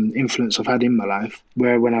friends and influence I've had in my life,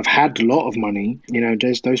 where when I've had a lot of money,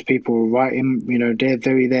 there's those people right in, they're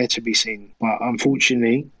very there to be seen. But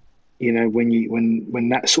unfortunately, when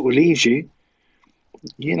that sort of leaves you,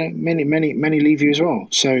 many leave you as well.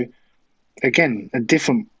 So again, a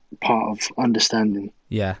different part of understanding.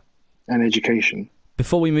 Yeah. And education.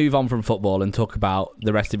 Before we move on from football and talk about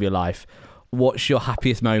the rest of your life, what's your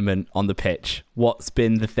happiest moment on the pitch? What's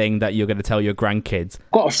been the thing that you're going to tell your grandkids?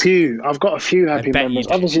 I've got a few happy moments.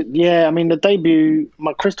 Obviously, the debut,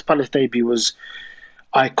 my Crystal Palace debut was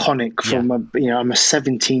iconic. I'm a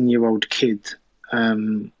 17-year-old kid.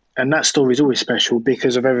 And that story is always special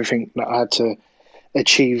because of everything that I had to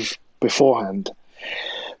achieve beforehand.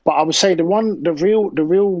 But I would say the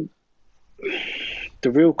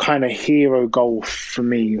real kind of hero goal for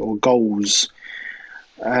me, or goals,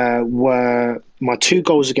 were my 2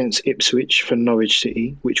 goals against Ipswich for Norwich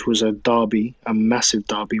City, which was a derby, a massive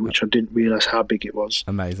derby, which I didn't realise how big it was.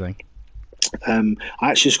 Amazing. I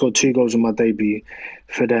actually scored 2 goals on my debut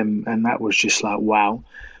for them, and that was just like, wow.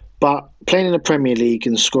 But playing in the Premier League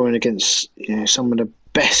and scoring against some of the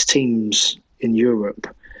best teams in Europe,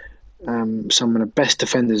 some of the best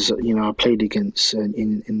defenders I played against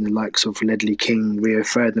in the likes of Ledley King, Rio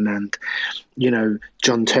Ferdinand,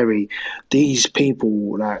 John Terry, these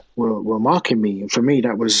people that were marking me. And for me,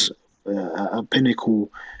 that was a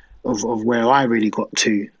pinnacle of where I really got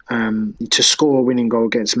to score a winning goal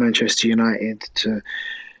against Manchester United, to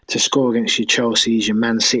score against your Chelseas, your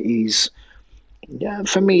Man Cities. Yeah,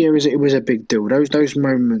 for me, it was a big deal. Those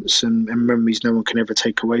moments and memories no one can ever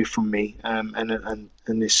take away from me, and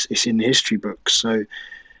it's in the history books. So,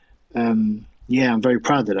 I'm very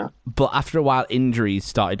proud of that. But after a while, injuries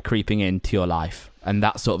started creeping into your life, and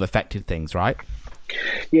that sort of affected things, right?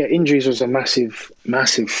 Yeah, injuries was a massive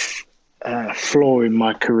flaw in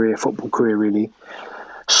my football career. Really,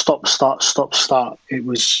 stop, start. It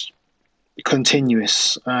was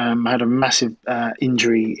continuous. I had a massive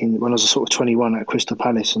injury when I was sort of 21 at Crystal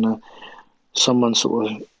Palace, and someone sort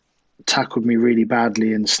of tackled me really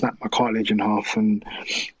badly and snapped my cartilage in half, and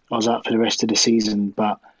I was out for the rest of the season.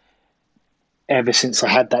 But ever since I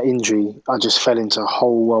had that injury, I just fell into a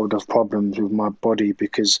whole world of problems with my body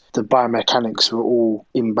because the biomechanics were all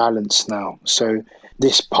imbalanced now. So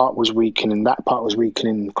this part was weakening, that part was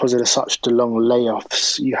weakening because of the long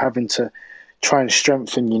layoffs. You're having to try and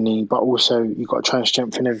strengthen your knee, but also you've got to try and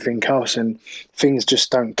strengthen everything else, and things just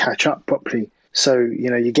don't catch up properly. So,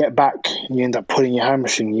 you get back, you end up pulling your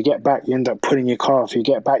hamstring, you get back, you end up pulling your calf, you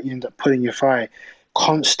get back, you end up pulling your thigh.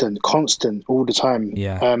 Constant, all the time.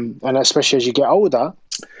 Yeah. And especially as you get older,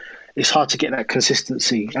 it's hard to get that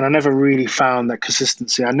consistency. And I never really found that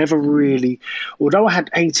consistency. I never really, although I had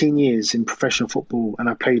 18 years in professional football and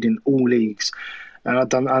I played in all leagues,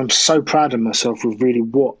 and I'm so proud of myself with really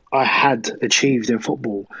what I had achieved in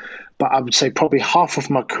football. But I would say probably half of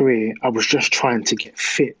my career, I was just trying to get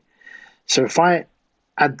fit. So if I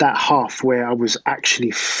had that half where I was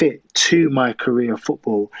actually fit to my career of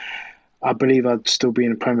football, I believe I'd still be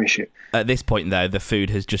in the Premiership. At this point, though, the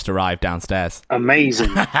food has just arrived downstairs.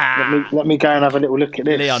 Amazing. let me go and have a little look at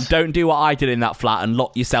this. Leon, don't do what I did in that flat and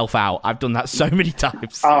lock yourself out. I've done that so many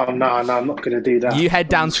times. Oh, no, I'm not going to do that. You head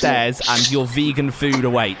downstairs and your vegan food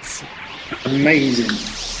awaits. Amazing.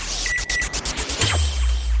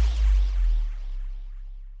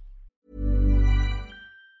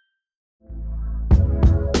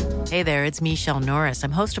 Hey there, it's Michelle Norris.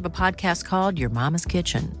 I'm host of a podcast called Your Mama's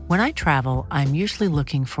Kitchen. When I travel, I'm usually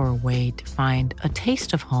looking for a way to find a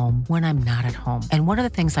taste of home when I'm not at home. And one of the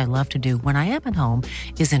things I love to do when I am at home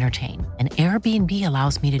is entertain. And Airbnb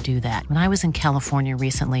allows me to do that. When I was in California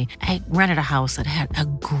recently, I rented a house that had a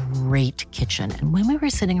great kitchen. And when we were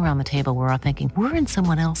sitting around the table, we're all thinking, we're in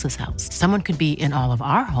someone else's house. Someone could be in all of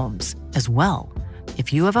our homes as well.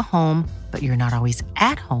 If you have a home, but you're not always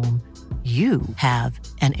at home, you have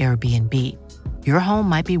an Airbnb. Your home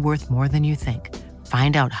might be worth more than you think.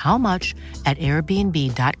 Find out how much at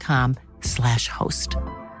airbnb.com/host.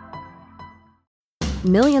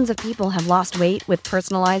 Millions of people have lost weight with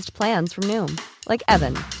personalized plans from Noom. Like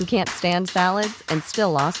Evan, who can't stand salads and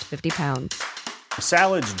still lost 50 pounds.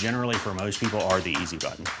 Salads generally for most people are the easy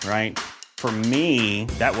button, right? For me,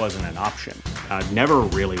 that wasn't an option. I never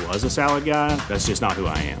really was a salad guy. That's just not who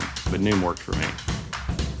I am. But Noom worked for me.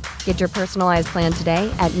 Get your personalized plan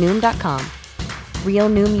today at Noom.com. Real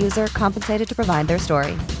Noom user compensated to provide their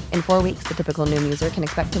story. In 4 weeks, the typical Noom user can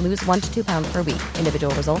expect to lose 1 to 2 pounds per week.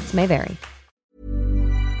 Individual results may vary.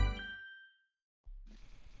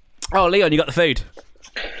 Oh, Leon, you got the food.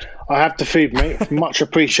 I have the food, mate. Much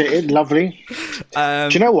appreciated. Lovely. Do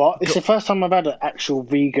you know what? It's the first time I've had an actual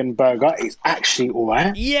vegan burger. It's actually all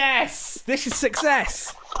right. Yes, this is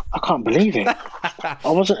success. I can't believe it. I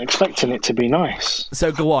wasn't expecting it to be nice.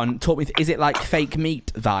 So go on, talk me. Is it like fake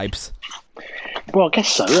meat vibes? Well, I guess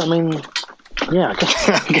so. I mean, yeah, I guess.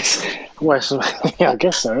 I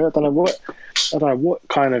guess so. I don't know what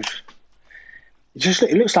kind of.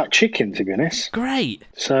 It looks like chicken, to be honest. Great.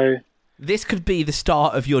 So this could be the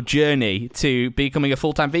start of your journey to becoming a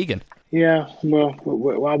full-time vegan. Yeah, well,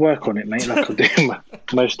 I work on it, mate. Like I do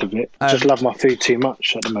most of it. Just love my food too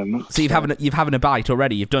much at the moment. So you've having a bite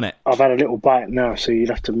already. You've done it. I've had a little bite now, so you'd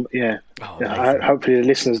have to, yeah. Oh, Hopefully the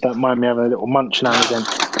listeners don't mind me having a little munch now and again.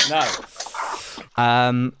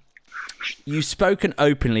 No. You've spoken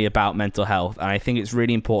openly about mental health, and I think it's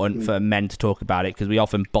really important for men to talk about it because we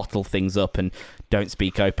often bottle things up and don't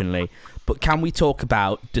speak openly. But can we talk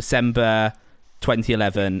about December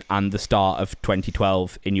 2011 and the start of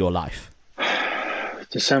 2012 in your life?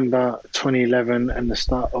 December 2011 and the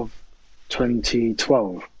start of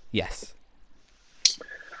 2012? Yes.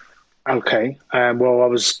 Okay. Well, I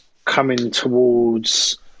was coming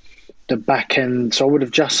towards the back end, so I would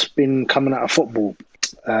have just been coming out of football.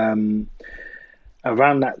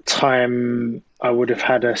 Around that time, I would have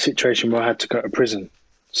had a situation where I had to go to prison.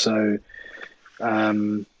 So,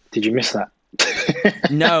 did you miss that?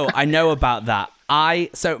 No, I know about that.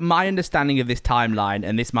 So my understanding of this timeline,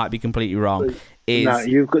 and this might be completely wrong, is no,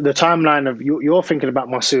 you've got the timeline of you're thinking about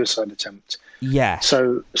my suicide attempt. Yeah.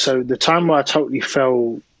 So the time where I totally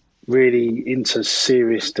fell really into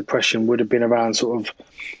serious depression would have been around sort of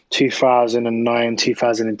 2009,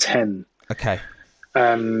 2010. Okay.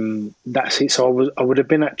 That's it. So I would have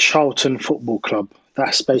been at Charlton Football Club.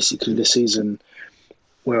 That's basically the season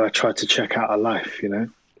where I tried to check out a life, you know.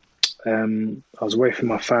 I was away from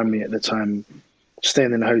my family at the time,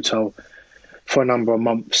 staying in a hotel for a number of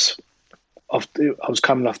months. I was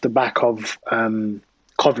coming off the back of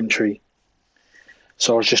Coventry.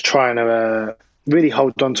 So I was just trying to really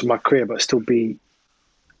hold on to my career, but still be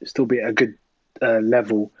at a good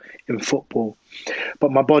level in football.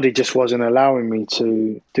 But my body just wasn't allowing me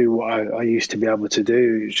to do what I used to be able to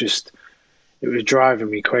do. It was driving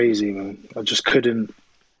me crazy, man. I just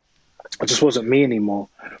wasn't me anymore.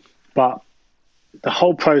 But the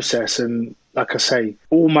whole process, and like I say,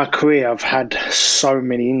 all my career I've had so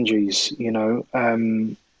many injuries, you know,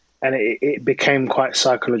 and it became quite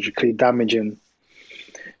psychologically damaging.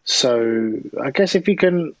 So I guess if you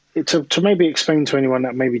can, to maybe explain to anyone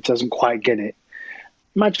that maybe doesn't quite get it,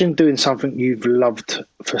 imagine doing something you've loved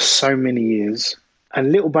for so many years,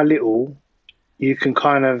 and little by little, you can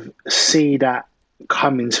kind of see that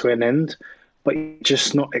coming to an end, but you're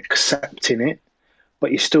just not accepting it. But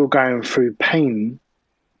you're still going through pain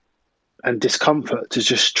and discomfort to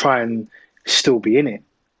just try and still be in it.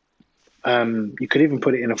 You could even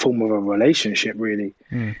put it in a form of a relationship, really.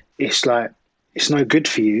 It's like, it's no good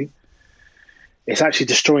for you. It's actually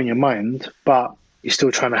destroying your mind, but you're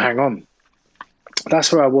still trying to hang on.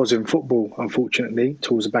 That's where I was in football, unfortunately,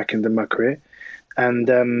 towards the back end of my career. And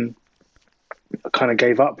I kind of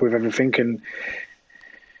gave up with everything. And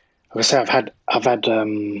like I say, I've had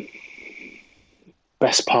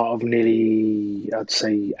best part of nearly, I'd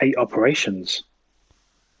say, 8 operations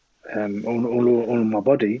on my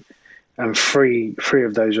body, and three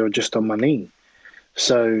of those are just on my knee.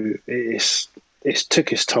 So it's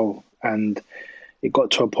took its toll, and it got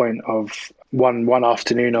to a point of one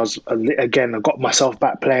afternoon I got myself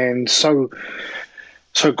back playing, so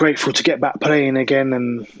grateful to get back playing again.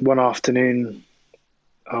 And one afternoon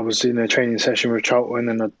I was in a training session with Charlton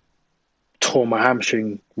and I tore my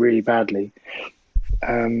hamstring really badly.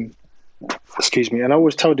 Excuse me. And I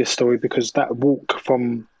always tell this story because that walk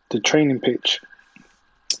from the training pitch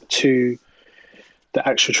to the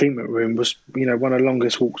actual treatment room was, you know, one of the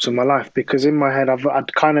longest walks of my life, because in my head I've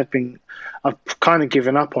kind of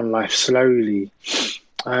given up on life slowly.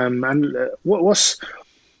 As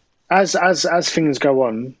things go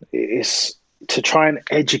on, it's to try and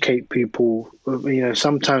educate people. You know,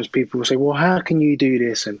 sometimes people will say, well, how can you do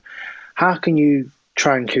this? And how can you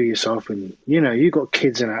try and kill yourself? And, you know, you got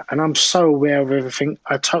kids in that. And I'm so aware of everything.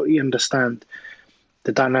 I totally understand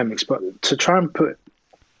the dynamics. But to try and put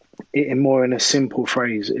it in a simple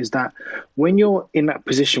phrase is that when you're in that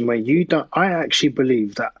position where I actually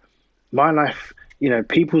believe that my life, you know,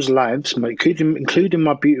 people's lives, including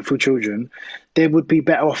my beautiful children, they would be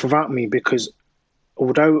better off without me, because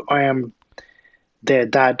although I am their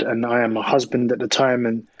dad and I am a husband at the time,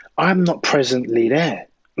 and I'm not presently there,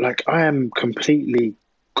 like I am completely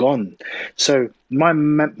gone. So my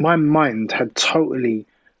mind had totally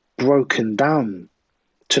broken down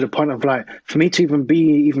to the point of like, for me to even be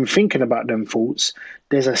even thinking about them thoughts,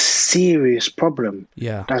 there's a serious problem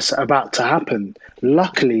that's about to happen.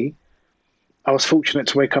 Luckily, I was fortunate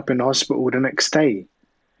to wake up in the hospital the next day,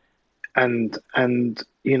 and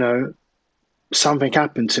you know, something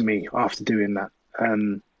happened to me after doing that.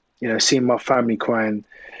 You know, seeing my family crying,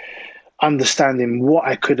 understanding what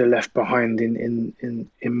I could have left behind in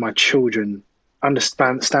my children,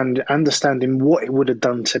 understanding what it would have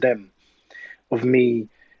done to them, of me,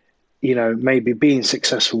 you know, maybe being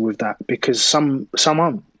successful with that, because some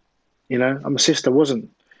aren't. You know, my sister wasn't.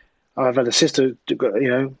 I've had a sister, you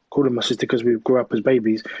know, called her my sister because we grew up as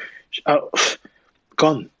babies.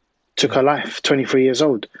 Gone, took her life, 23 years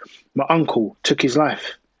old. My uncle took his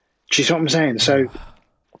life. Do you see what I'm saying? So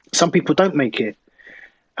some people don't make it.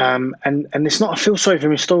 And it's not a feel sorry for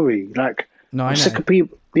me story. Like, no, I'm sick of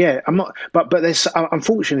people. Yeah, I'm not. But there's,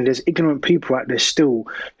 unfortunately, there's ignorant people out there still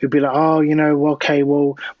who'd be like, oh, you know, okay,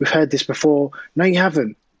 well, we've heard this before. No, you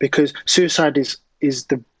haven't, because suicide is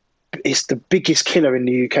the biggest killer in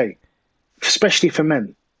the UK, especially for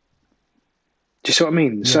men. Do you see what I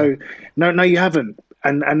mean? Yeah. So no, you haven't,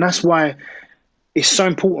 and that's why it's so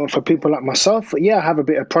important for people like myself. Yeah, I have a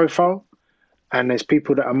bit of profile, and there's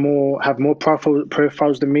people that have more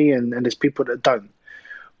profiles than me, and there's people that don't.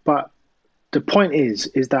 But the point is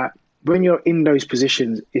that when you're in those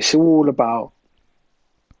positions, it's all about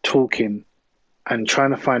talking and trying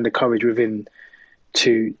to find the courage within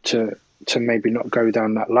to maybe not go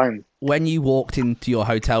down that line. When you walked into your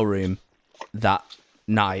hotel room that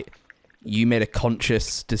night, you made a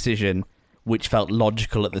conscious decision, which felt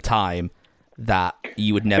logical at the time, that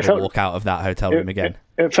you would never walk out of that hotel room again.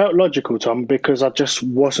 It felt logical, Tom, because I just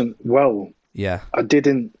wasn't well. Yeah.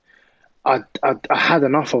 I had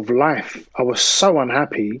enough of life. I was so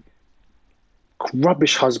unhappy.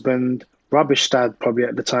 Rubbish husband, rubbish dad probably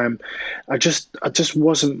at the time. I just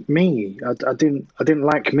wasn't me. I didn't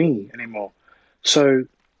like me anymore. So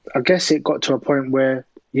I guess it got to a point where,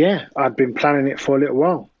 yeah, I'd been planning it for a little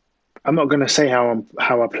while. I'm not going to say how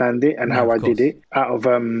I planned it and how I did it out of,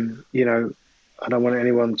 you know, I don't want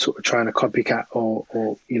anyone sort of trying to copycat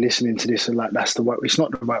or you're listening to this and like, that's the way. It's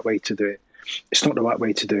not the right way to do it. It's not the right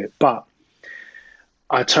way to do it. But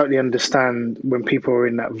I totally understand when people are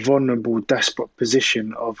in that vulnerable, desperate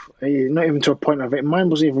position of, not even to a point of it. Mine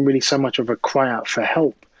wasn't even really so much of a cry out for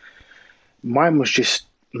help. Mine was just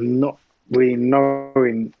not really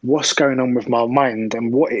knowing what's going on with my mind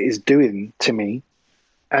and what it is doing to me.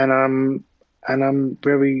 And I'm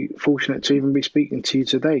very fortunate to even be speaking to you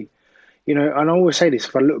today. You know, and I always say this,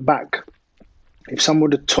 if I look back, if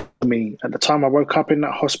someone would have told me at the time I woke up in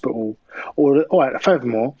that hospital, or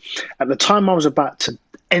furthermore, at the time I was about to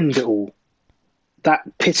end it all, that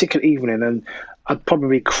particular evening, and I'd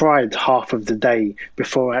probably cried half of the day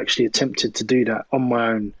before I actually attempted to do that on my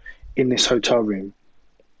own in this hotel room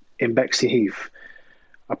in Bexley Heath.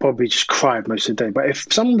 I probably just cried most of the day. But if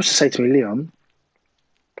someone was to say to me, Leon,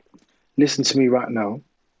 listen to me right now,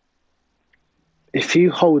 if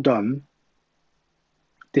you hold on,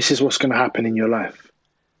 this is what's going to happen in your life.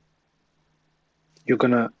 You're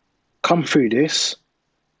going to come through this.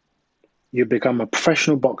 You become a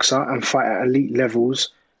professional boxer and fight at elite levels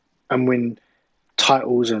and win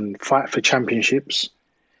titles and fight for championships.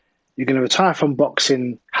 You're going to retire from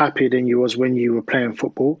boxing happier than you was when you were playing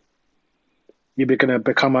football. You're going to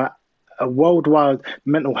become a worldwide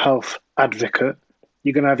mental health advocate.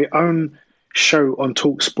 You're going to have your own show on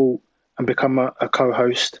TalkSport and become a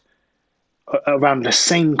co-host around the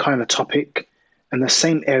same kind of topic and the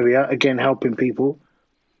same area, again, helping people.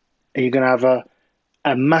 And you're going to have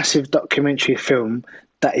a massive documentary film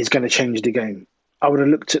that is going to change the game. I would have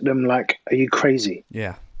looked at them like, are you crazy?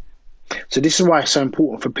 Yeah. So this is why it's so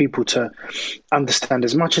important for people to understand,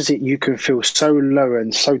 as much as you can feel so low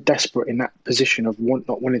and so desperate in that position of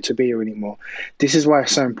not wanting to be here anymore. This is why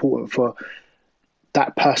it's so important for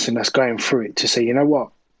that person that's going through it to say, you know what?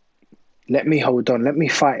 Let me hold on. Let me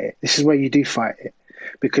fight it. This is where you do fight it.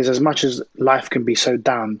 Because as much as life can be so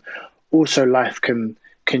down, also life can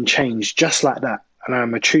change just like that. And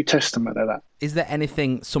I'm a true testament of that. Is there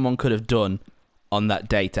anything someone could have done on that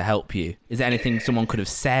day to help you? Is there anything someone could have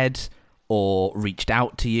said or reached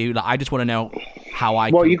out to you? Like, I just want to know how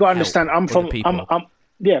I. Well, you got to understand. I'm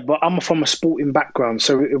from a sporting background.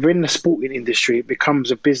 So within the sporting industry, it becomes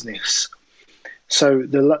a business. So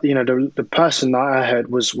the person that I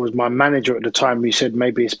heard was my manager at the time, who said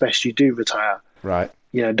maybe it's best you do retire. Right.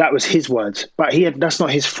 You know, that was his words, but that's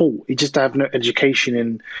not his fault. He just had no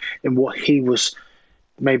education in what he was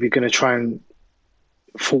maybe going to try and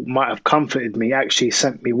thought might have comforted me. Actually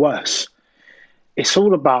sent me worse. It's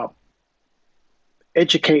all about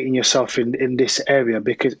educating yourself in this area,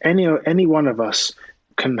 because any one of us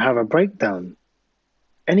can have a breakdown.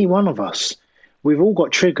 Any one of us. We've all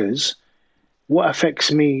got triggers. What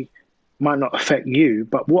affects me might not affect you,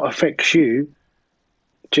 but what affects you,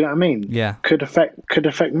 do you know what I mean? Yeah. Could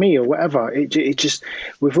affect me or whatever. It just,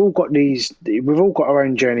 we've all got our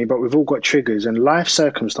own journey, but we've all got triggers, and life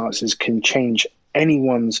circumstances can change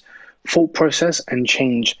anyone's thought process and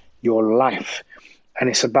change your life. And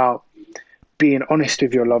it's about being honest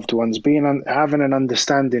with your loved ones, having an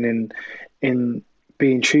understanding in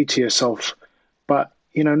being true to yourself, but,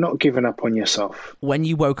 you know, not giving up on yourself. When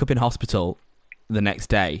you woke up in hospital the next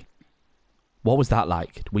day, what was that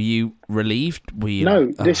like? Were you relieved? Were you No,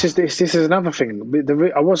 like, this is another thing.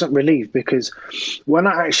 I wasn't relieved, because when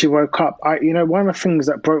I actually woke up, one of the things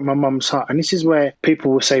that broke my mum's heart, and this is where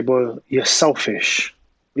people will say, well, you're selfish.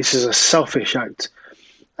 This is a selfish act.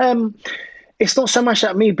 It's not so much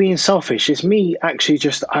that me being selfish. It's me actually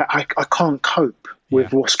just, I can't cope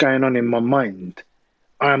with what's going on in my mind.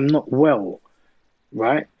 I am not well,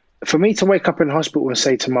 right? For me to wake up in hospital and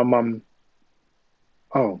say to my mum,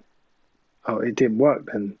 oh, it didn't work,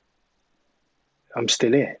 then I'm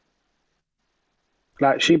still here.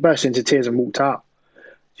 Like, she burst into tears and walked out.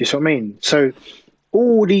 Do you see what I mean? So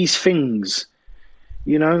all these things,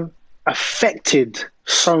 you know, affected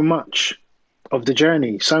so much of the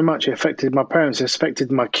journey, so much. It affected my parents, it's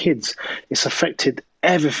affected my kids, it's affected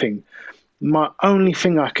everything. My only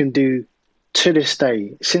thing I can do to this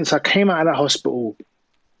day, since I came out of that hospital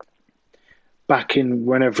back in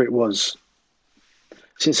whenever it was,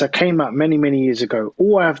 since I came out many, many years ago,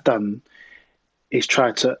 all I've done is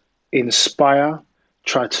try to inspire,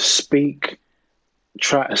 try to speak,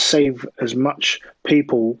 try to save as much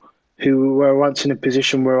people who were once in a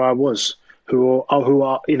position where I was, who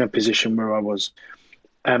are in a position where I was,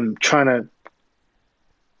 trying to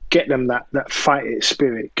get them that fight it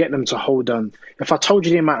spirit, get them to hold on. If I told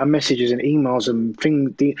you the amount of messages and emails and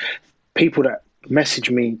the people that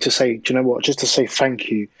message me to say, do you know what, just to say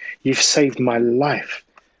thank you, you've saved my life,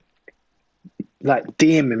 like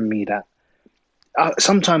DMing me that.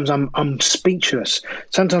 Sometimes I'm speechless.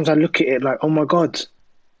 Sometimes I look at it like, oh my God,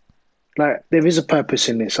 like there is a purpose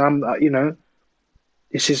in this.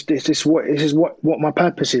 This is what my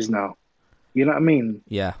purpose is now. You know what I mean?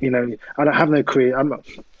 Yeah. You know, I don't have no career.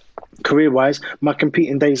 Career-wise, my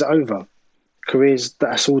competing days are over.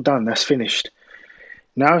 That's all done. That's finished.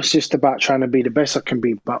 Now it's just about trying to be the best I can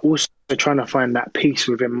be, but also trying to find that peace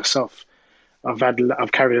within myself. I've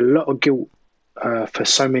carried a lot of guilt for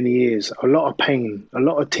so many years, a lot of pain, a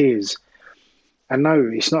lot of tears. And no,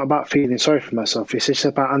 it's not about feeling sorry for myself. It's just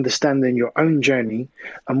about understanding your own journey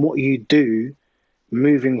and what you do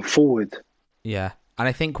moving forward. Yeah. And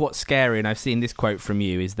I think what's scary, and I've seen this quote from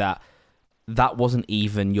you, is that wasn't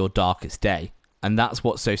even your darkest day. And that's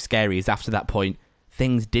what's so scary, is after that point,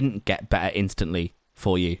 things didn't get better instantly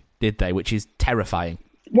for you, did they? Which is terrifying.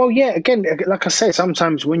 Well, yeah, again, like I said,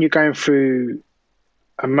 sometimes when you're going through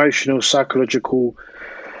emotional, psychological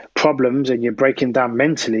problems and you're breaking down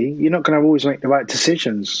mentally, you're not going to always make the right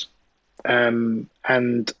decisions. And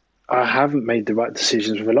I haven't made the right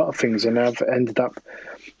decisions with a lot of things, and I've ended up,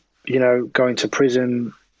 going to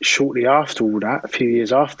prison shortly after all that, a few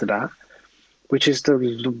years after that, which is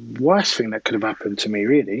the worst thing that could have happened to me,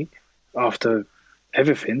 really, after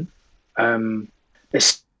everything.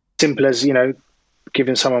 As simple as,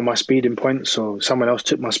 giving someone my speeding points, or someone else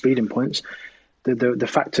took my speeding points. The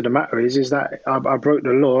fact of the matter is that I broke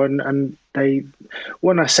the law, and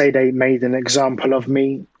when I say they made an example of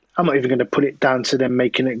me, I'm not even going to put it down to them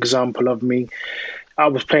making an example of me. I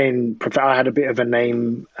had a bit of a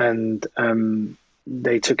name, and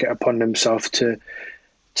they took it upon themselves to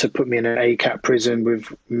put me in an ACAT prison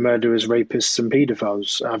with murderers, rapists and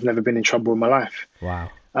paedophiles. I've never been in trouble in my life. Wow.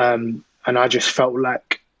 And I just felt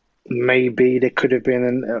like maybe there could have been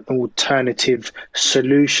an alternative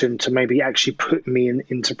solution to maybe actually put me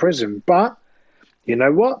into prison. But you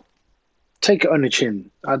know what? Take it on the chin.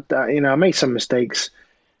 I made some mistakes.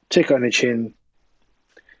 Take it on the chin.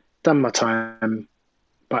 Done my time.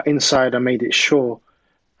 But inside I made it sure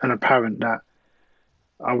and apparent that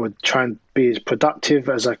I would try and be as productive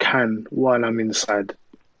as I can while I'm inside.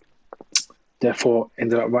 Therefore,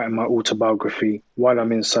 ended up writing my autobiography while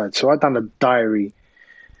I'm inside. So I've done a diary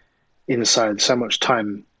inside so much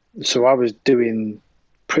time. So I was doing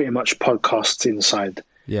pretty much podcasts inside.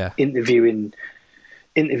 Yeah. Interviewing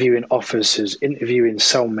officers, interviewing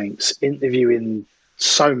cellmates, interviewing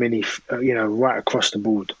so many, right across the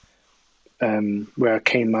board. Where I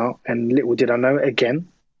came out, and little did I know, again,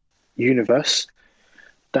 universe,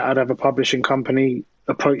 that I'd have a publishing company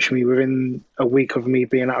approach me within a week of me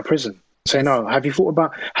being out of prison. Say no. Have you thought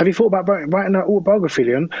about writing an autobiography,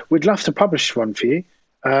 Leon? We'd love to publish one for you.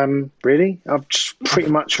 Really? I've just pretty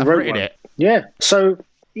much wrote one. It. Yeah. So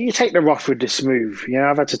you take the rough with the smooth. You know,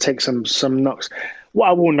 I've had to take some knocks. What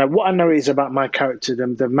I know is about my character,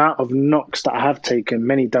 the amount of knocks that I have taken,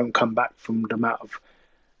 many don't come back from the amount of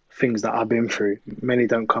things that I've been through. Many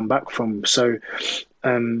don't come back from. So,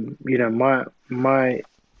 you know, my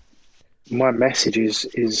message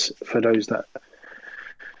is for those that,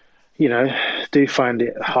 you know, do find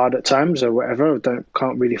it hard at times or whatever,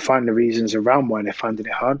 can't really find the reasons around why they're finding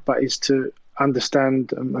it hard, but is to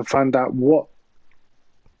understand and find out what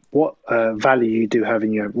value you do have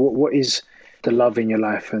in your, what is the love in your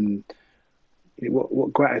life, and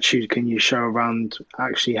what gratitude can you show around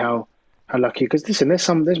actually how lucky. Because listen,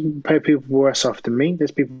 there's people worse off than me.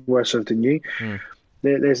 There's people worse off than you.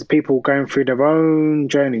 There's people going through their own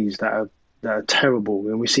journeys that are terrible,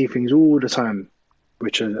 and we see things all the time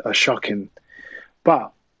which are shocking.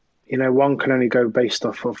 But you know, one can only go based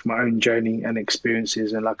off of my own journey and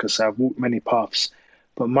experiences. And like I said, I've walked many paths,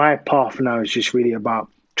 but my path now is just really about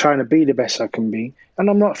trying to be the best I can be. And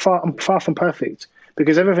I'm far from perfect,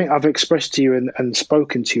 because everything I've expressed to you and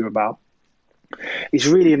spoken to you about is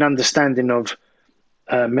really an understanding of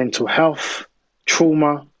mental health,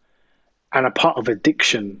 trauma, and a part of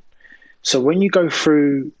addiction. So when you go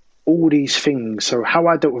through all these things, so how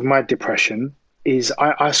I dealt with my depression is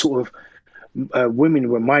I sort of, women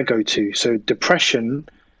were my go-to. So depression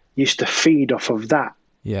used to feed off of that.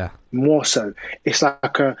 Yeah. More so. It's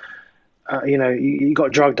like you know, you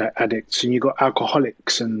got drug addicts and you got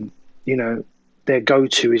alcoholics, and, you know, their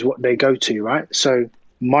go-to is what they go to, right? So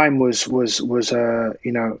mine was you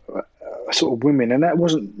know, sort of women, and that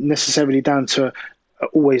wasn't necessarily down to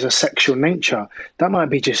always a sexual nature. That might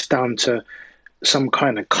be just down to some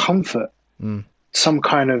kind of comfort, some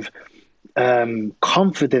kind of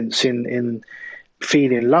confidence in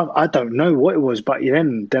feeling love. I don't know what it was, but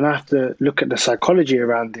then I have to look at the psychology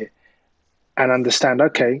around it and understand,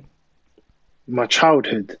 okay, my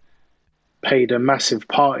childhood played a massive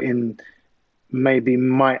part in maybe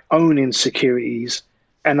my own insecurities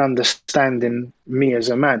and understanding me as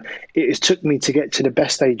a man. It took me to get to the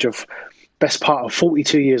best part of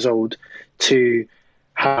 42 years old to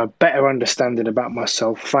have a better understanding about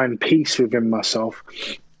myself, find peace within myself,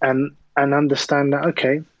 and understand that,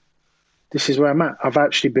 okay, this is where I'm at. I've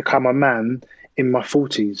actually become a man in my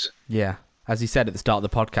 40s. Yeah. As you said at the start of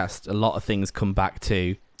the podcast, a lot of things come back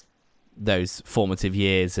to those formative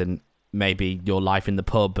years and maybe your life in the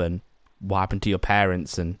pub and what happened to your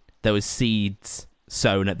parents, and there was seeds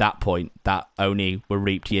sown at that point that only were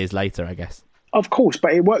reaped years later, I guess. Of course,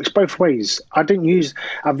 but it works both ways. I've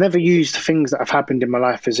never used things that have happened in my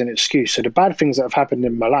life as an excuse. So the bad things that have happened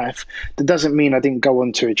in my life, that doesn't mean I didn't go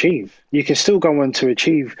on to achieve. You can still go on to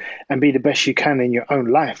achieve and be the best you can in your own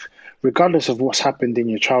life, regardless of what's happened in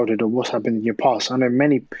your childhood or what's happened in your past. I know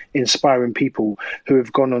many inspiring people who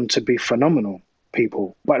have gone on to be phenomenal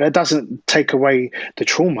people, but that doesn't take away the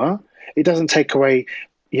trauma. It doesn't take away,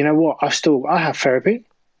 you know what, I have therapy.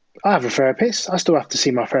 I have a therapist. I still have to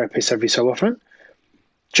see my therapist every so often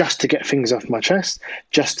just to get things off my chest,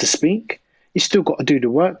 just to speak. You still got to do the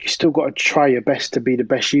work. You still got to try your best to be the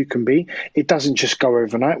best you can be. It doesn't just go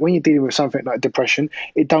overnight. When you're dealing with something like depression,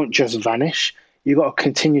 it don't just vanish. You got to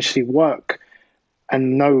continuously work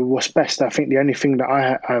and know what's best. I think the only thing that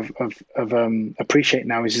I appreciate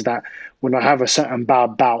now is that when I have a certain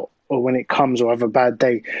bad bout, or when it comes, or have a bad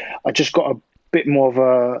day, I just got a bit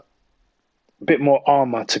more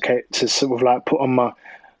armor to sort of like put on my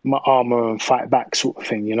armor and fight back, sort of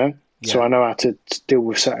thing, you know. Yeah. So I know how to deal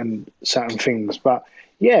with certain things. But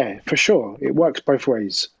yeah, for sure, it works both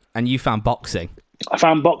ways. And you found boxing? I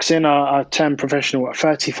found boxing. I turned professional at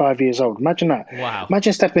 35 years old. Imagine that. Wow.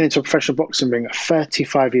 Imagine stepping into a professional boxing ring at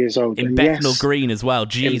 35 years old. In Bethnal Green as well.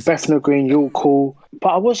 Jesus. In Bethnal Green, York Hall. But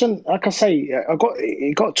I wasn't, like I say,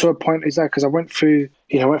 it got to a point, is that because I went through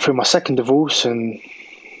my second divorce, and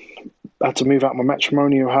I had to move out of my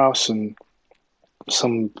matrimonial house, and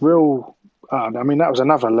some real, that was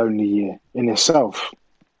another lonely year in itself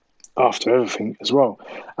after everything as well.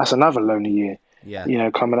 That's another lonely year. Yeah. You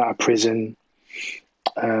know, coming out of prison,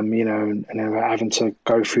 you know, and then having to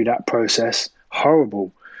go through that process,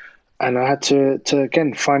 horrible. And I had to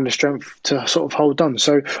again find the strength to sort of hold on.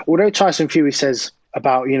 So although Tyson Fury says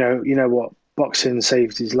about, you know what, boxing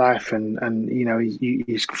saved his life, and you know,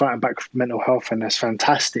 he's fighting back for mental health, and that's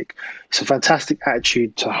fantastic. It's a fantastic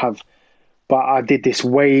attitude to have. But I did this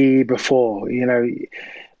way before. You know,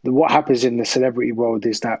 what happens in the celebrity world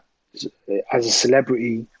is that as a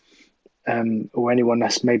celebrity, or anyone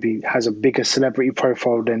that's maybe has a bigger celebrity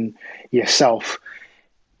profile than yourself,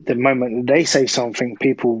 the moment that they say something,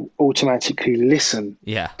 people automatically listen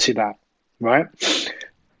to that, right?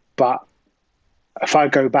 But if I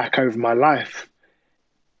go back over my life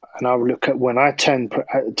and I look at when I turned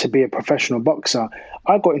to be a professional boxer,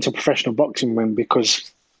 I got into professional boxing ring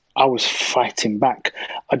because I was fighting back.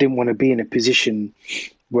 I didn't want to be in a position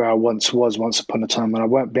where I once upon a time, and I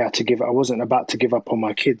wasn't about to give up on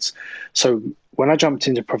my kids. So when I jumped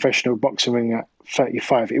into professional boxing ring at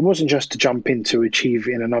 35, it wasn't just to jump in to achieve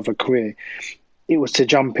in another career. It was to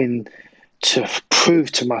jump in to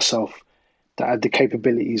prove to myself that I had the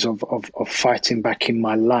capabilities of fighting back in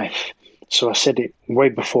my life. So I said it way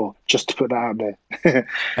before, just to put that out there.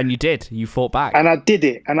 And you did. You fought back. And I did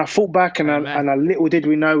it. And I fought back. And I little did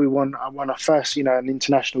we know, I won our first, an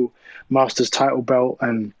international Masters title belt.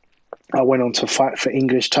 And I went on to fight for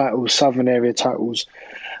English titles, Southern area titles.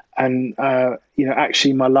 And,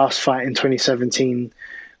 actually my last fight in 2017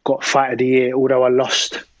 got Fight of the Year, although I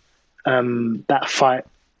lost that fight.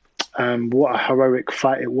 What a heroic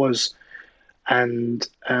fight it was. And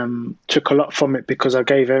took a lot from it because I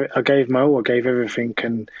gave my all, I gave everything,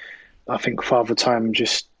 and I think Father Time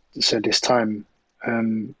just said it's time.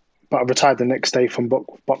 But I retired the next day from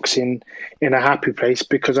boxing in a happy place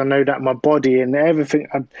because I know that my body and everything,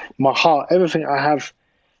 my heart, everything I have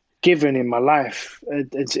given in my life,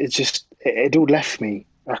 it all left me.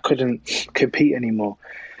 I couldn't compete anymore.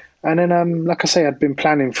 And then, like I say, I'd been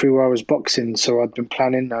planning through where I was boxing, so I'd been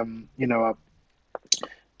planning,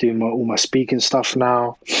 doing all my speaking stuff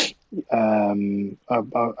now. I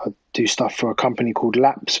do stuff for a company called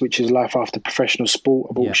LAPS, which is Life After Professional Sport.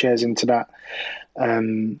 I bought shares into that.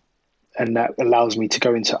 And that allows me to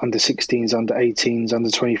go into under 16s, under 18s, under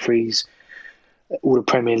 23s, all the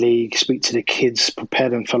Premier League, speak to the kids, prepare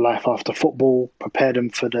them for life after football, prepare them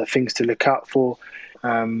for the things to look out for.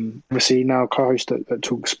 Obviously now co-host at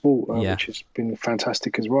Talk Sport, which has been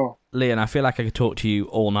fantastic as well. Leon, I feel like I could talk to you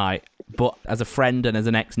all night, but as a friend and as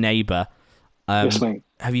an ex-neighbour, yes, mate.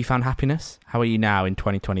 Have you found happiness? How are you now in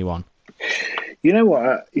 2021? You know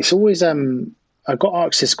what? It's always I got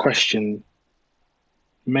asked this question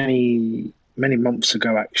many months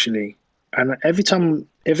ago, actually, and every time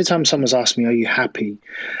someone's asked me, "Are you happy?"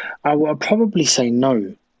 I will probably say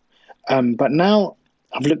no, but now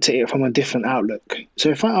I've looked at it from a different outlook. So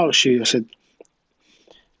if I asked you, I said,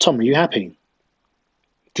 "Tom, are you happy?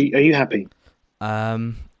 Are you happy?"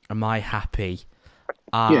 Am I happy?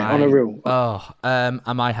 Yeah, on a real.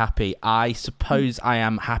 Am I happy? I suppose I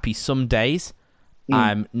am happy some days.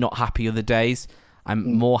 I'm not happy other days.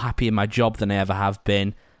 I'm more happy in my job than I ever have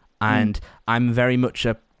been. And I'm very much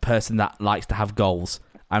a person that likes to have goals.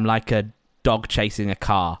 I'm like a dog chasing a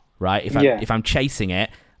car, right? If I'm chasing it,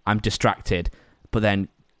 I'm distracted. But then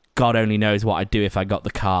God only knows what I'd do if I got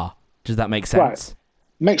the car. Does that make sense? Right.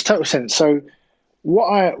 Makes total sense. So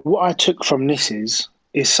what I took from this is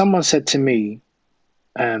someone said to me,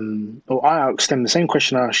 or I asked them the same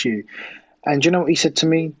question I asked you, and do you know what he said to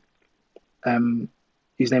me?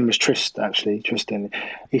 His name was Tristan.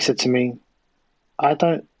 He said to me,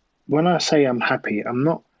 when I say I'm happy, I'm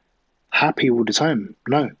not happy all the time.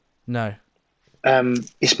 No.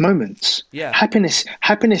 It's moments. Yeah.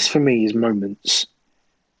 Happiness for me is moments.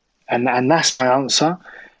 And that's my answer.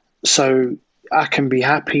 So I can be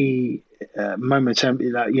happy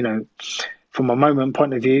momentarily, from a moment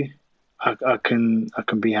point of view, I can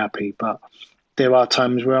be happy, but there are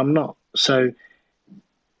times where I'm not. So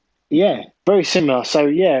yeah, very similar. So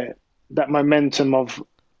yeah, that momentum of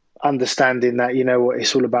understanding that,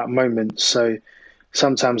 it's all about moments. So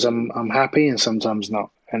sometimes I'm happy and sometimes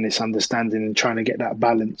not. And it's understanding and trying to get that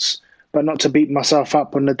balance, but not to beat myself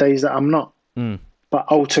up on the days that I'm not. But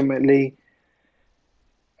ultimately,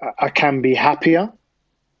 I can be happier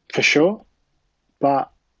for sure, but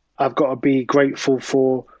I've got to be grateful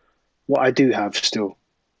for what I do have still.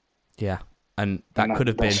 Yeah. And that could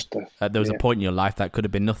have been, there was a point in your life that could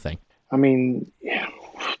have been nothing. I mean,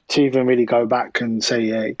 to even really go back and say,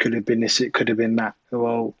 yeah, it could have been this, it could have been that.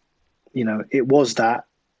 Well, it was that.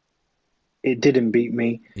 It didn't beat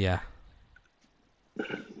me. Yeah.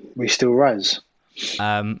 We still rise.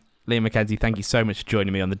 Liam McKenzie, thank you so much for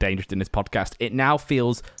joining me on the Dangerous Dinners podcast. It now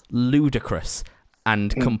feels ludicrous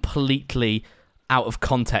and completely out of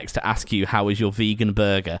context to ask you how is your vegan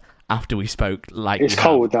burger after we spoke. It's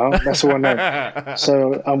cold now, that's all I know.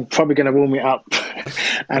 So I'm probably going to warm it up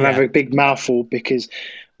and have a big mouthful, because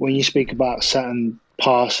when you speak about certain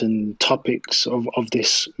past and topics of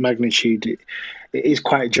this magnitude, it is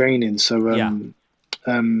quite draining. So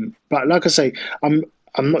but like I say, I'm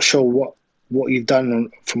not sure what you've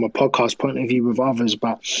done from a podcast point of view with others,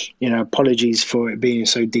 but apologies for it being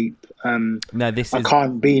so deep. No, this I is...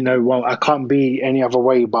 can't be any other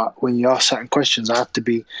way. But when you ask certain questions, I have to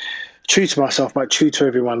be true to myself, but true to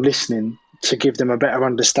everyone listening, to give them a better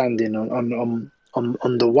understanding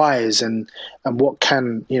on the whys and what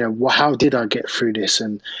can, how did I get through this,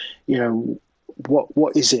 and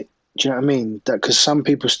what is it? Do you know what I mean? That because some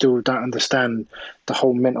people still don't understand the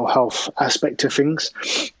whole mental health aspect of things.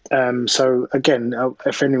 So again,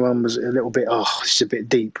 if anyone was a little bit, it's a bit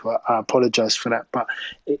deep, I apologise for that. But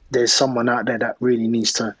there's someone out there that really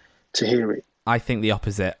needs to hear it. I think the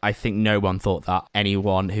opposite. I think no one thought that.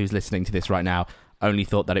 Anyone who's listening to this right now only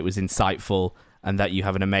thought that it was insightful and that you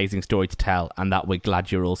have an amazing story to tell, and that we're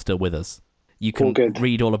glad you're all still with us. You can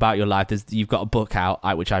read all about your life. You've got a book out,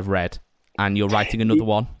 which I've read, and you're writing another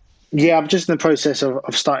one. Yeah, I'm just in the process of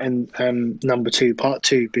starting number 2, part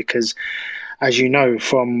 2, because as you know,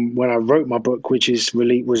 from when I wrote my book, which was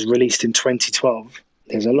released in 2012,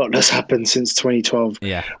 there's a lot that's happened since 2012,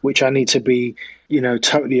 which I need to be,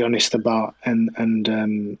 totally honest about, and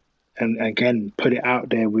again put it out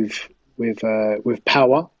there with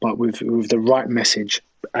power, but with the right message,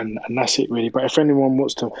 and that's it really. But if anyone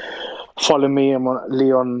wants to follow me, I'm on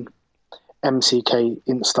Leon MCK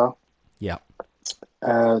Insta,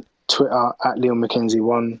 Twitter at Leon Mackenzie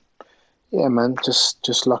 1. Yeah, man,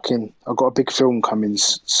 just lock in. I've got a big film coming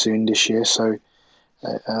soon this year, so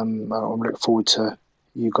I look forward to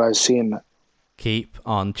you guys seeing that. Keep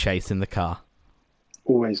on chasing the car.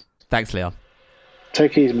 Always. Thanks, Leon.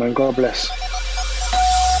 Take it easy, man. God bless.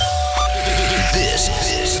 This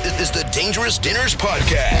is the Dangerous Dinners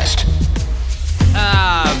Podcast.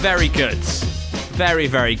 Very good. Very,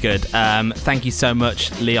 very good. Thank you so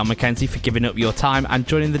much, Leon Mackenzie, for giving up your time and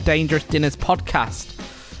joining the Dangerous Dinners Podcast.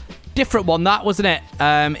 Different one, that, wasn't it?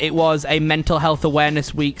 It was a Mental Health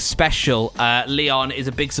Awareness Week special. Leon is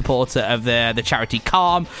a big supporter of the charity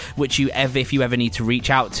Calm, which if you ever need to reach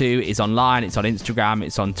out to, is online. It's on Instagram.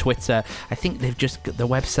 It's on Twitter. I think they've just got the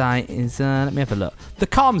website is, let me have a look.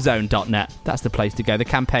 thecalmzone.net. That's the place to go. The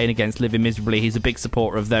campaign against living miserably. He's a big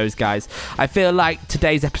supporter of those guys. I feel like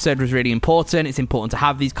today's episode was really important. It's important to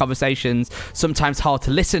have these conversations. Sometimes hard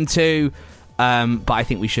to listen to, but I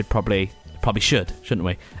think we should probably should, shouldn't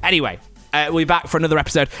we? Anyway, we'll be back for another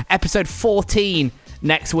episode 14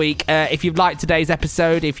 next week. If you've liked today's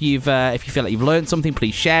episode, if you feel like you've learned something,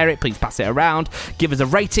 please share it, please pass it around, give us a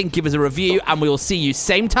rating, give us a review, and we will see you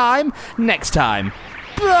same time next time.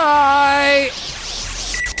 Bye.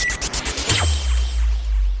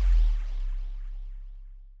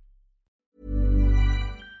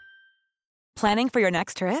 Planning for your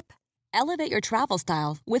next trip? Elevate your travel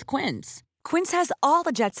style with Quince. Quince has all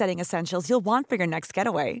the jet-setting essentials you'll want for your next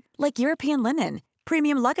getaway, like European linen,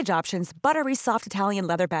 premium luggage options, buttery soft Italian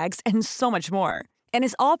leather bags, and so much more. And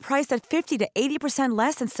is all priced at 50 to 80%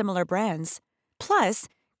 less than similar brands. Plus,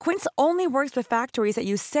 Quince only works with factories that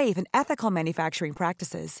use safe and ethical manufacturing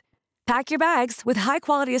practices. Pack your bags with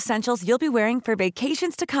high-quality essentials you'll be wearing for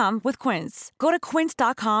vacations to come with Quince. Go to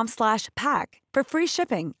quince.com/pack for free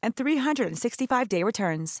shipping and 365-day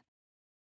returns.